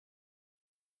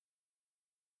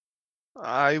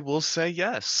 I will say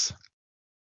yes.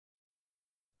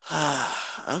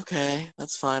 Okay,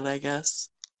 that's fine, I guess.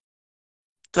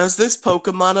 Does this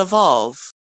Pokemon evolve?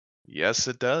 Yes,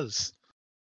 it does.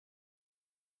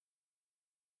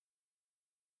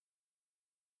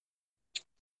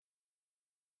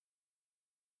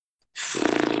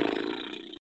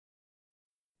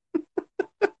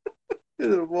 It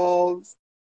evolves.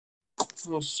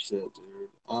 Oh shit, dude.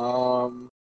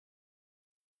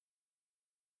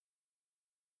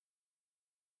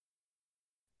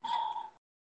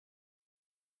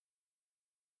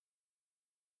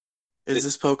 Is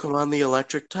this Pokemon the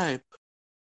electric type?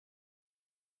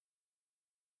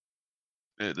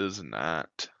 It is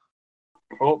not.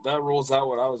 Oh, that rules out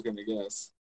what I was gonna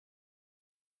guess.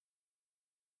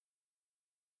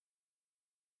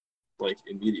 Like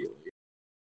immediately.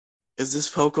 Is this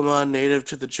Pokemon native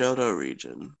to the Johto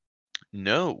region?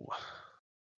 No.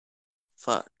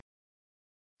 Fuck.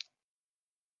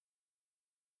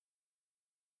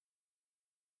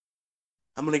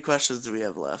 How many questions do we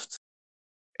have left?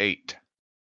 8.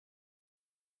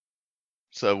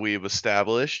 So we've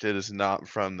established it is not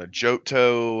from the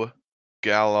Johto,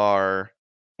 Galar,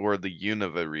 or the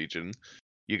Unova region.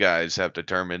 You guys have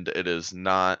determined it is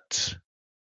not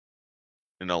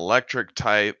an electric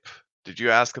type. Did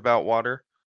you ask about water?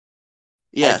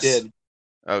 Yes. I did.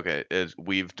 Okay,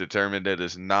 we've determined it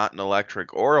is not an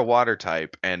electric or a water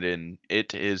type, and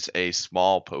it is a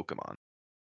small Pokemon.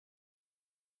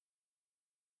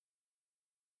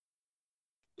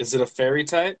 Is it a fairy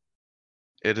type?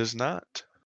 It is not.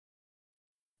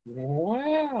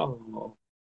 Wow.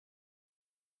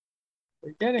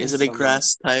 We're getting Is it a some.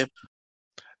 grass type?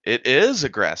 It is a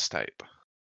grass type.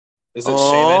 Is it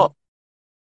Oh. Shaman?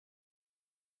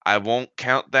 I won't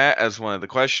count that as one of the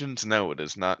questions. No, it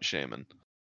is not Shaman.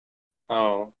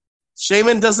 Oh.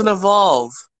 Shaman doesn't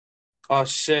evolve. Oh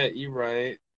shit, you're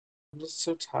right. I'm just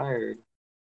so tired.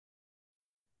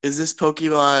 Is this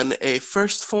Pokemon a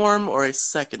first form or a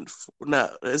second?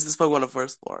 No, is this Pokemon a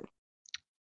first form?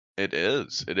 It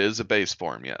is. It is a base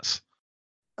form, yes.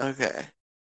 Okay.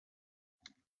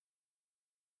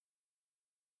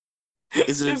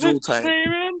 Is it a dual type?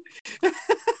 Shaman?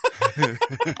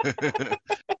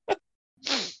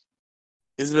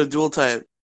 Is it a dual type?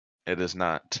 It is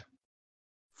not.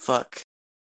 Fuck.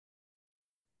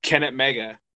 Can it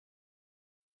Mega?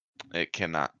 It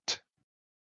cannot.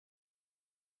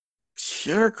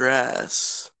 Pure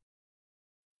grass.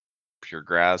 Pure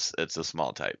grass, it's a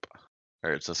small type.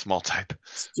 Or it's a small type.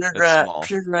 Pure It's grass. small.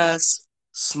 Pure grass.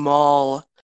 Small.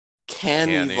 Can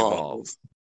evolve.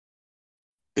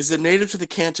 Is it native to the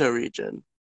Kanto region?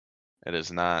 It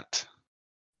is not.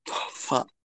 Oh, fuck.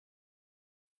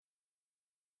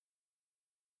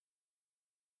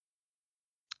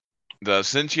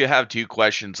 Since you have 2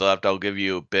 questions left, I'll give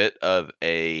you a bit of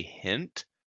a hint.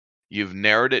 You've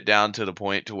narrowed it down to the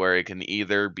point to where it can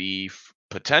either be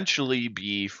potentially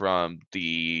be from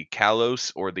the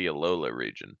Kalos or the Alola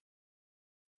region.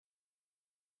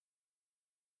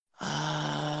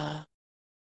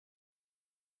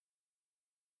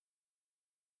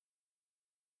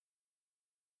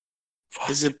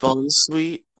 Is it Bone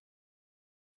Sweet?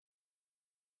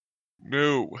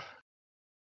 No.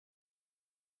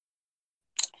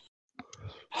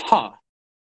 Huh.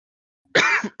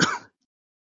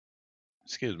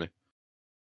 Excuse me.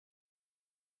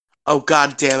 Oh,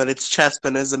 god damn it. It's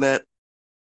Chespin, isn't it?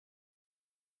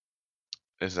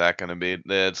 Is that going to be?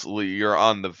 You're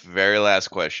on the very last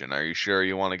question. Are you sure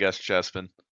you want to guess Chespin?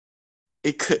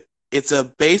 It's a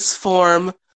base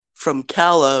form from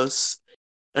Kalos,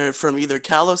 or from either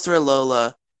Kalos or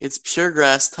Alola. It's pure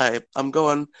grass type. I'm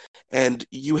going, and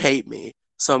you hate me,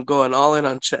 so I'm going all in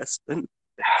on Chespin.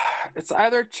 It's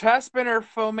either Chespin or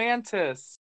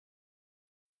Fomantis.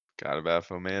 Got about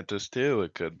Fomantis too.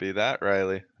 It could be that,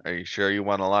 Riley. Are you sure you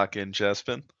want to lock in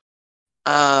Chespin?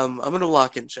 I'm gonna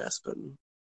lock in Chespin.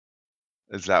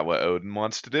 Is that what Odin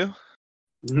wants to do?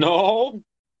 No.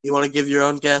 You want to give your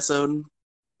own guess, Odin?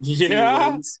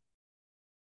 Yeah.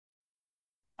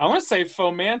 I want to say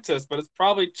Fomantis, but it's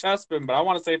probably Chespin, but I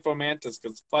want to say Fomantis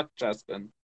because fuck Chespin.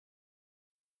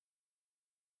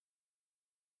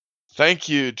 Thank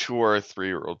you to our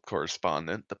 3-year-old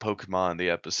correspondent. The Pokemon of the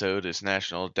episode is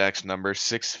National Dex number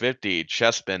 650,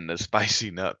 Chespin, the spicy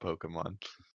nut Pokemon.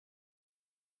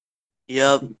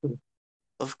 Yep.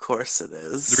 Of course it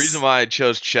is. The reason why I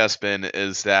chose Chespin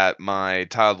is that my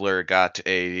toddler got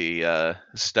a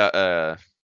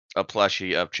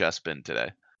plushie of Chespin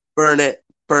today. Burn it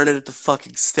at the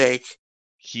fucking stake.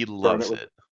 He loves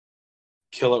it.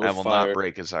 Kill it with I will fire. not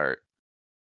break his heart.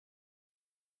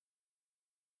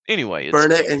 Anyway, its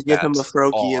Burn it and give him a stats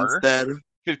Froakie are instead.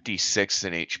 56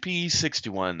 in HP,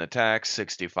 61 in attack,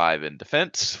 65 in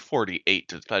defense,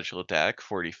 48 in special attack,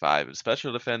 45 in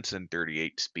special defense, and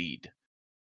 38 speed.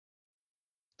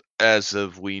 As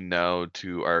of we know,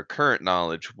 to our current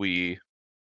knowledge, we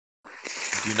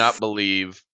do not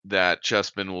believe that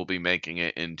Chespin will be making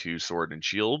it into Sword and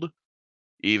Shield.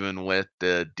 Even with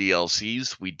the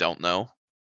DLCs, we don't know.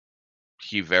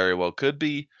 He very well could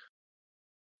be.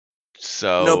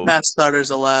 So No path starters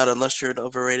allowed unless you're an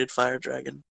overrated fire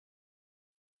dragon.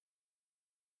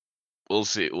 we'll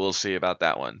see. We'll see about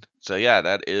that one. So yeah,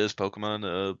 that is Pokemon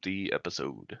of the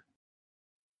episode.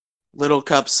 Little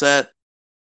Cup set.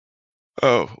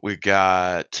 Oh, we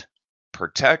got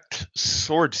Protect,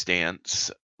 Swords Dance,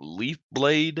 Leaf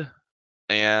Blade,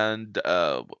 and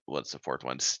what's the 4th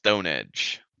one? Stone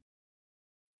Edge.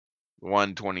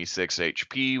 126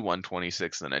 HP,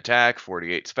 126 in attack,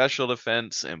 48 special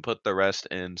defense, and put the rest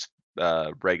in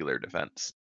regular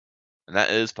defense. And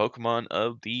that is Pokemon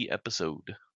of the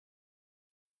episode.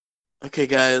 Okay,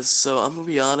 guys, so I'm gonna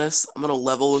be honest. I'm gonna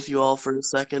level with you all for a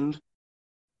second.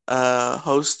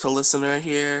 Host to listener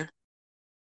here.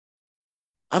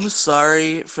 I'm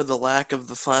sorry for the lack of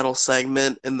the final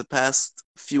segment in the past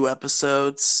few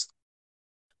episodes.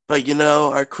 But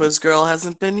our quiz girl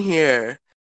hasn't been here.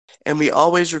 And we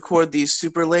always record these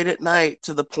super late at night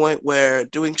to the point where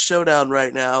doing Showdown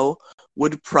right now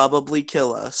would probably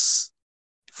kill us.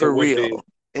 For real.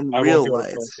 In real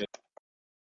life.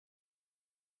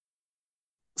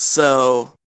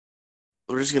 So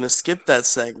we're just going to skip that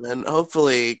segment.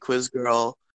 Hopefully, Quiz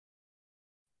Girl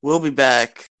will be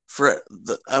back.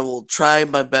 I will try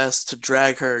my best to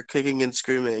drag her kicking and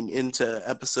screaming into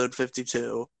episode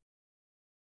 52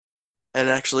 and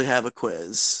actually have a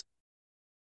quiz.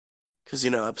 Because,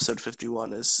 episode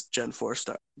 51 is Gen 4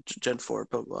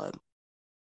 Pokemon.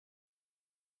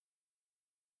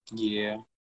 Yeah.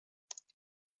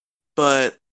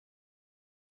 But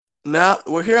now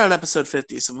we're here on episode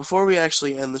 50, so before we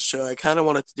actually end the show, I kind of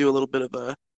wanted to do a little bit of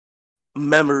a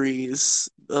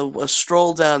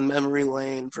stroll down memory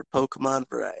lane for Pokemon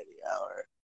Variety Hour.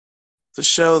 It's a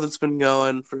show that's been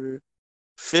going for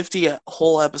 50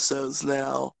 whole episodes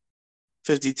now.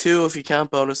 52 if you count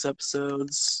bonus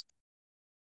episodes.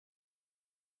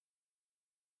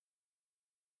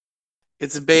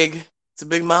 It's a big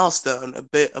milestone,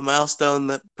 a milestone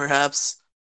that perhaps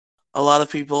a lot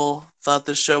of people thought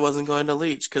this show wasn't going to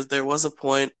reach, because there was a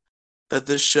point that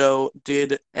this show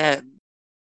did end.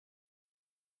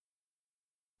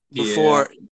 Before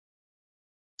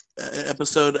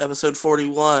episode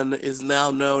 41 is now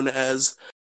known as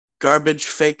garbage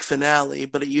fake finale,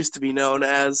 but it used to be known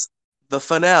as the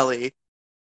finale.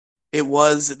 It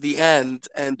was the end,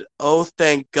 and oh,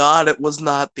 thank God it was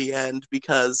not the end,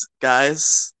 because,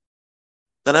 guys,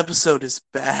 that episode is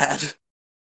bad.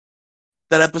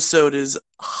 That episode is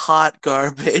hot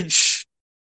garbage.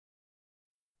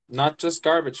 Not just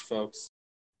garbage, folks.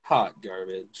 Hot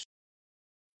garbage.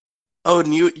 Oh,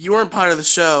 and you weren't part of the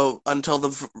show until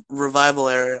the revival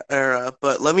era,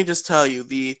 but let me just tell you,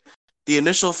 the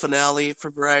initial finale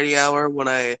for Variety Hour, when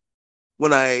I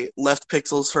left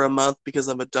Pixels for a month because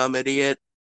I'm a dumb idiot,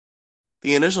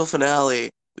 the initial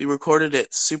finale, we recorded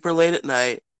it super late at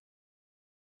night,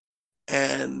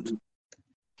 and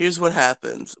here's what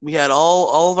happened. We had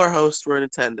all of our hosts were in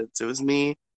attendance. It was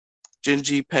me,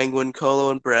 Gingy, Penguin, Colo,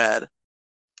 and Brad.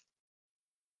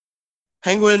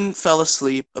 Penguin fell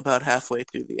asleep about halfway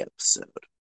through the episode.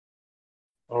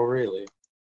 Oh, really?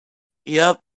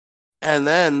 Yep. And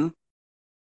then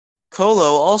Colo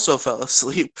also fell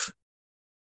asleep.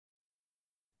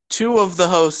 Two of the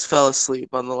hosts fell asleep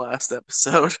on the last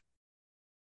episode.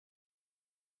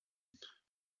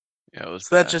 Yeah, it was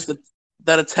So bad.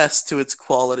 that attests to its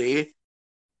quality.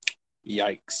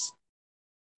 Yikes.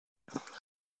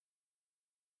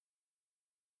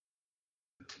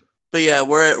 But yeah,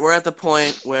 we're at the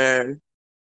point where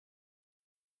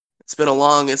it's been a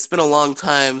long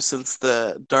time since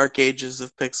the dark ages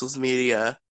of Pixels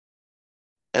Media.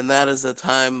 And that is a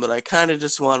time that I kind of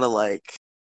just want to, like,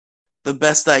 the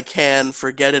best I can,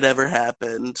 forget it ever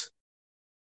happened,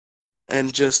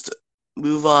 and just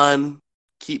move on,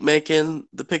 keep making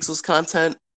the Pixels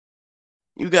content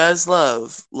you guys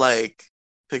love, like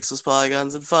Pixels,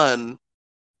 Polygons, and Fun,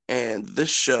 and this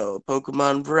show,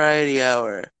 Pokemon Variety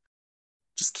Hour.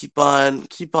 Just keep on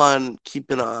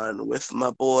keeping on with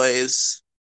my boys,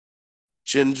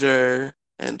 Ginger,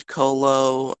 and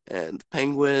Colo, and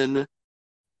Penguin,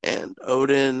 and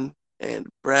Odin, and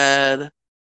Brad,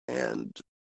 and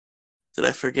did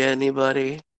I forget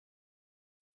anybody?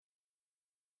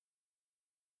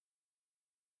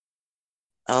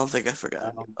 I don't think I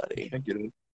forgot I anybody. think it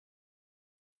is.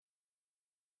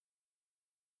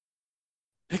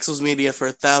 Pixels Media for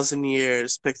 1,000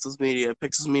 years.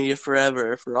 Pixels Media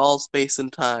forever, for all space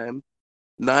and time.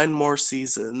 9 more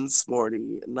seasons,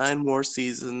 Morty. 9 more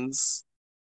seasons.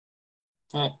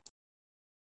 Huh.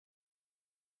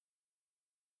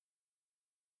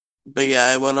 But yeah,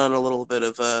 I went on a little bit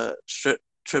of a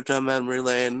trip down memory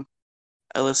lane.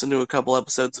 I listened to a couple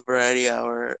episodes of Variety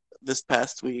Hour this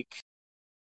past week.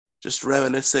 Just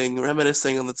reminiscing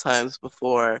on the times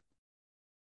before.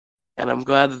 And I'm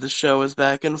glad that the show is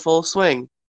back in full swing,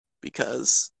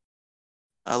 because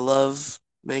I love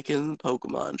making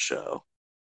Pokemon show.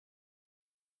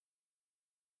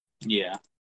 Yeah.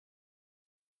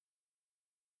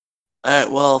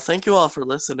 Alright, well, thank you all for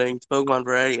listening to Pokemon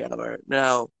Variety Hour.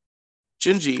 Now,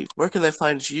 Gingy, where can they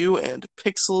find you and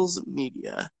Pixels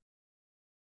Media?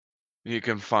 You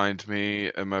can find me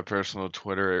at my personal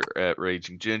Twitter at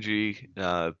Raging Gingy,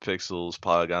 Pixels,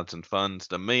 Polygons, and Fun's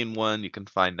the main one. You can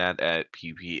find that at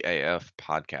PPAF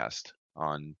Podcast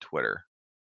on Twitter.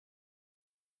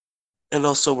 And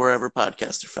also wherever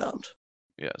podcasts are found.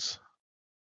 Yes.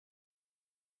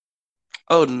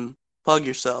 Odin, plug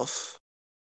yourself.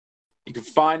 You can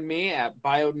find me at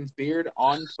Bioden's Beard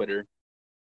on Twitter.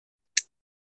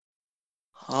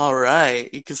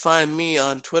 Alright, you can find me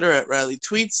on Twitter at Riley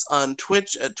Tweets, on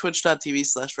Twitch at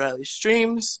twitch.tv/Riley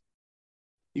Streams.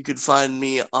 You can find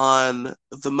me on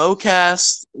the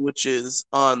MoCast, which is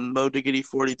on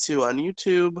MoDiggity42 on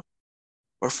YouTube,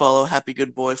 or follow Happy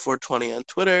Good Boy 420 on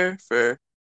Twitter for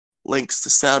links to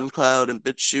SoundCloud and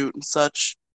BitChute and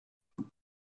such.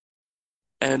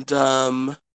 And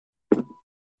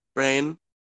Brain.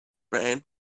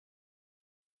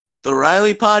 The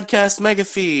Riley Podcast Mega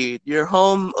Feed, your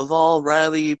home of all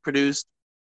Riley produced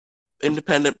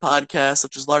independent podcasts,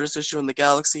 such as Largest Issue in the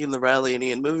Galaxy and the Riley and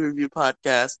Ian Movie Review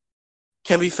Podcast,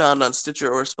 can be found on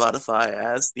Stitcher or Spotify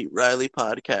as the Riley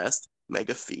Podcast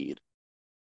Mega Feed.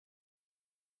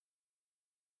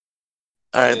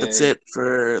 Alright, that's it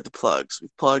for the plugs. We've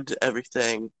plugged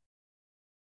everything.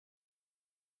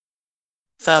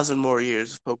 1,000 more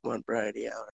years of Pokemon Variety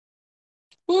Hour.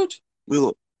 Woot!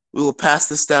 We will pass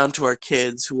this down to our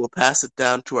kids, who will pass it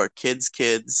down to our kids'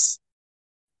 kids,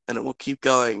 and it will keep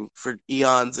going for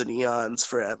eons and eons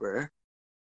forever.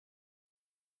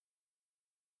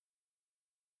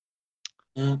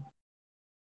 Mm.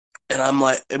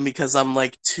 And because I'm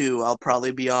like 2, I'll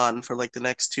probably be on for like the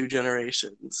next 2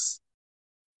 generations.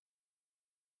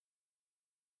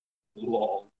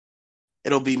 Lol.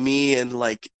 It'll be me and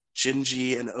like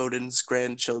Gingy and Odin's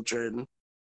grandchildren.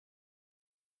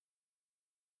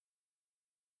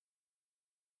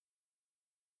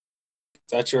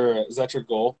 Is that your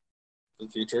goal for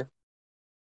the future?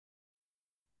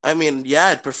 I mean, yeah,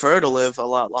 I'd prefer to live a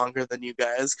lot longer than you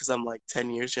guys because I'm like 10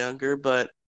 years younger,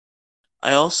 but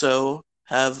I also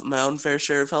have my own fair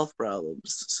share of health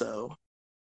problems, so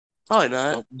probably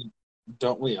not.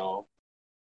 Don't we all?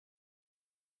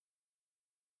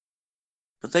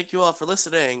 But thank you all for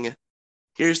listening.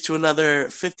 Here's to another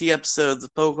 50 episodes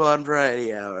of Pokemon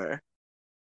Variety Hour.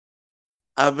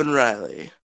 I've been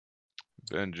Riley.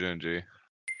 Ben Gingy.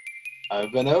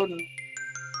 I've been Odin.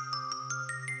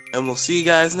 And we'll see you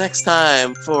guys next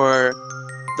time for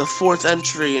the 4th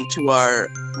entry into our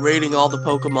Rating All the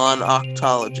Pokemon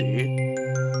Octology.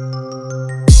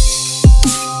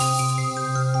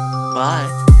 Bye.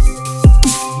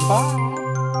 Bye.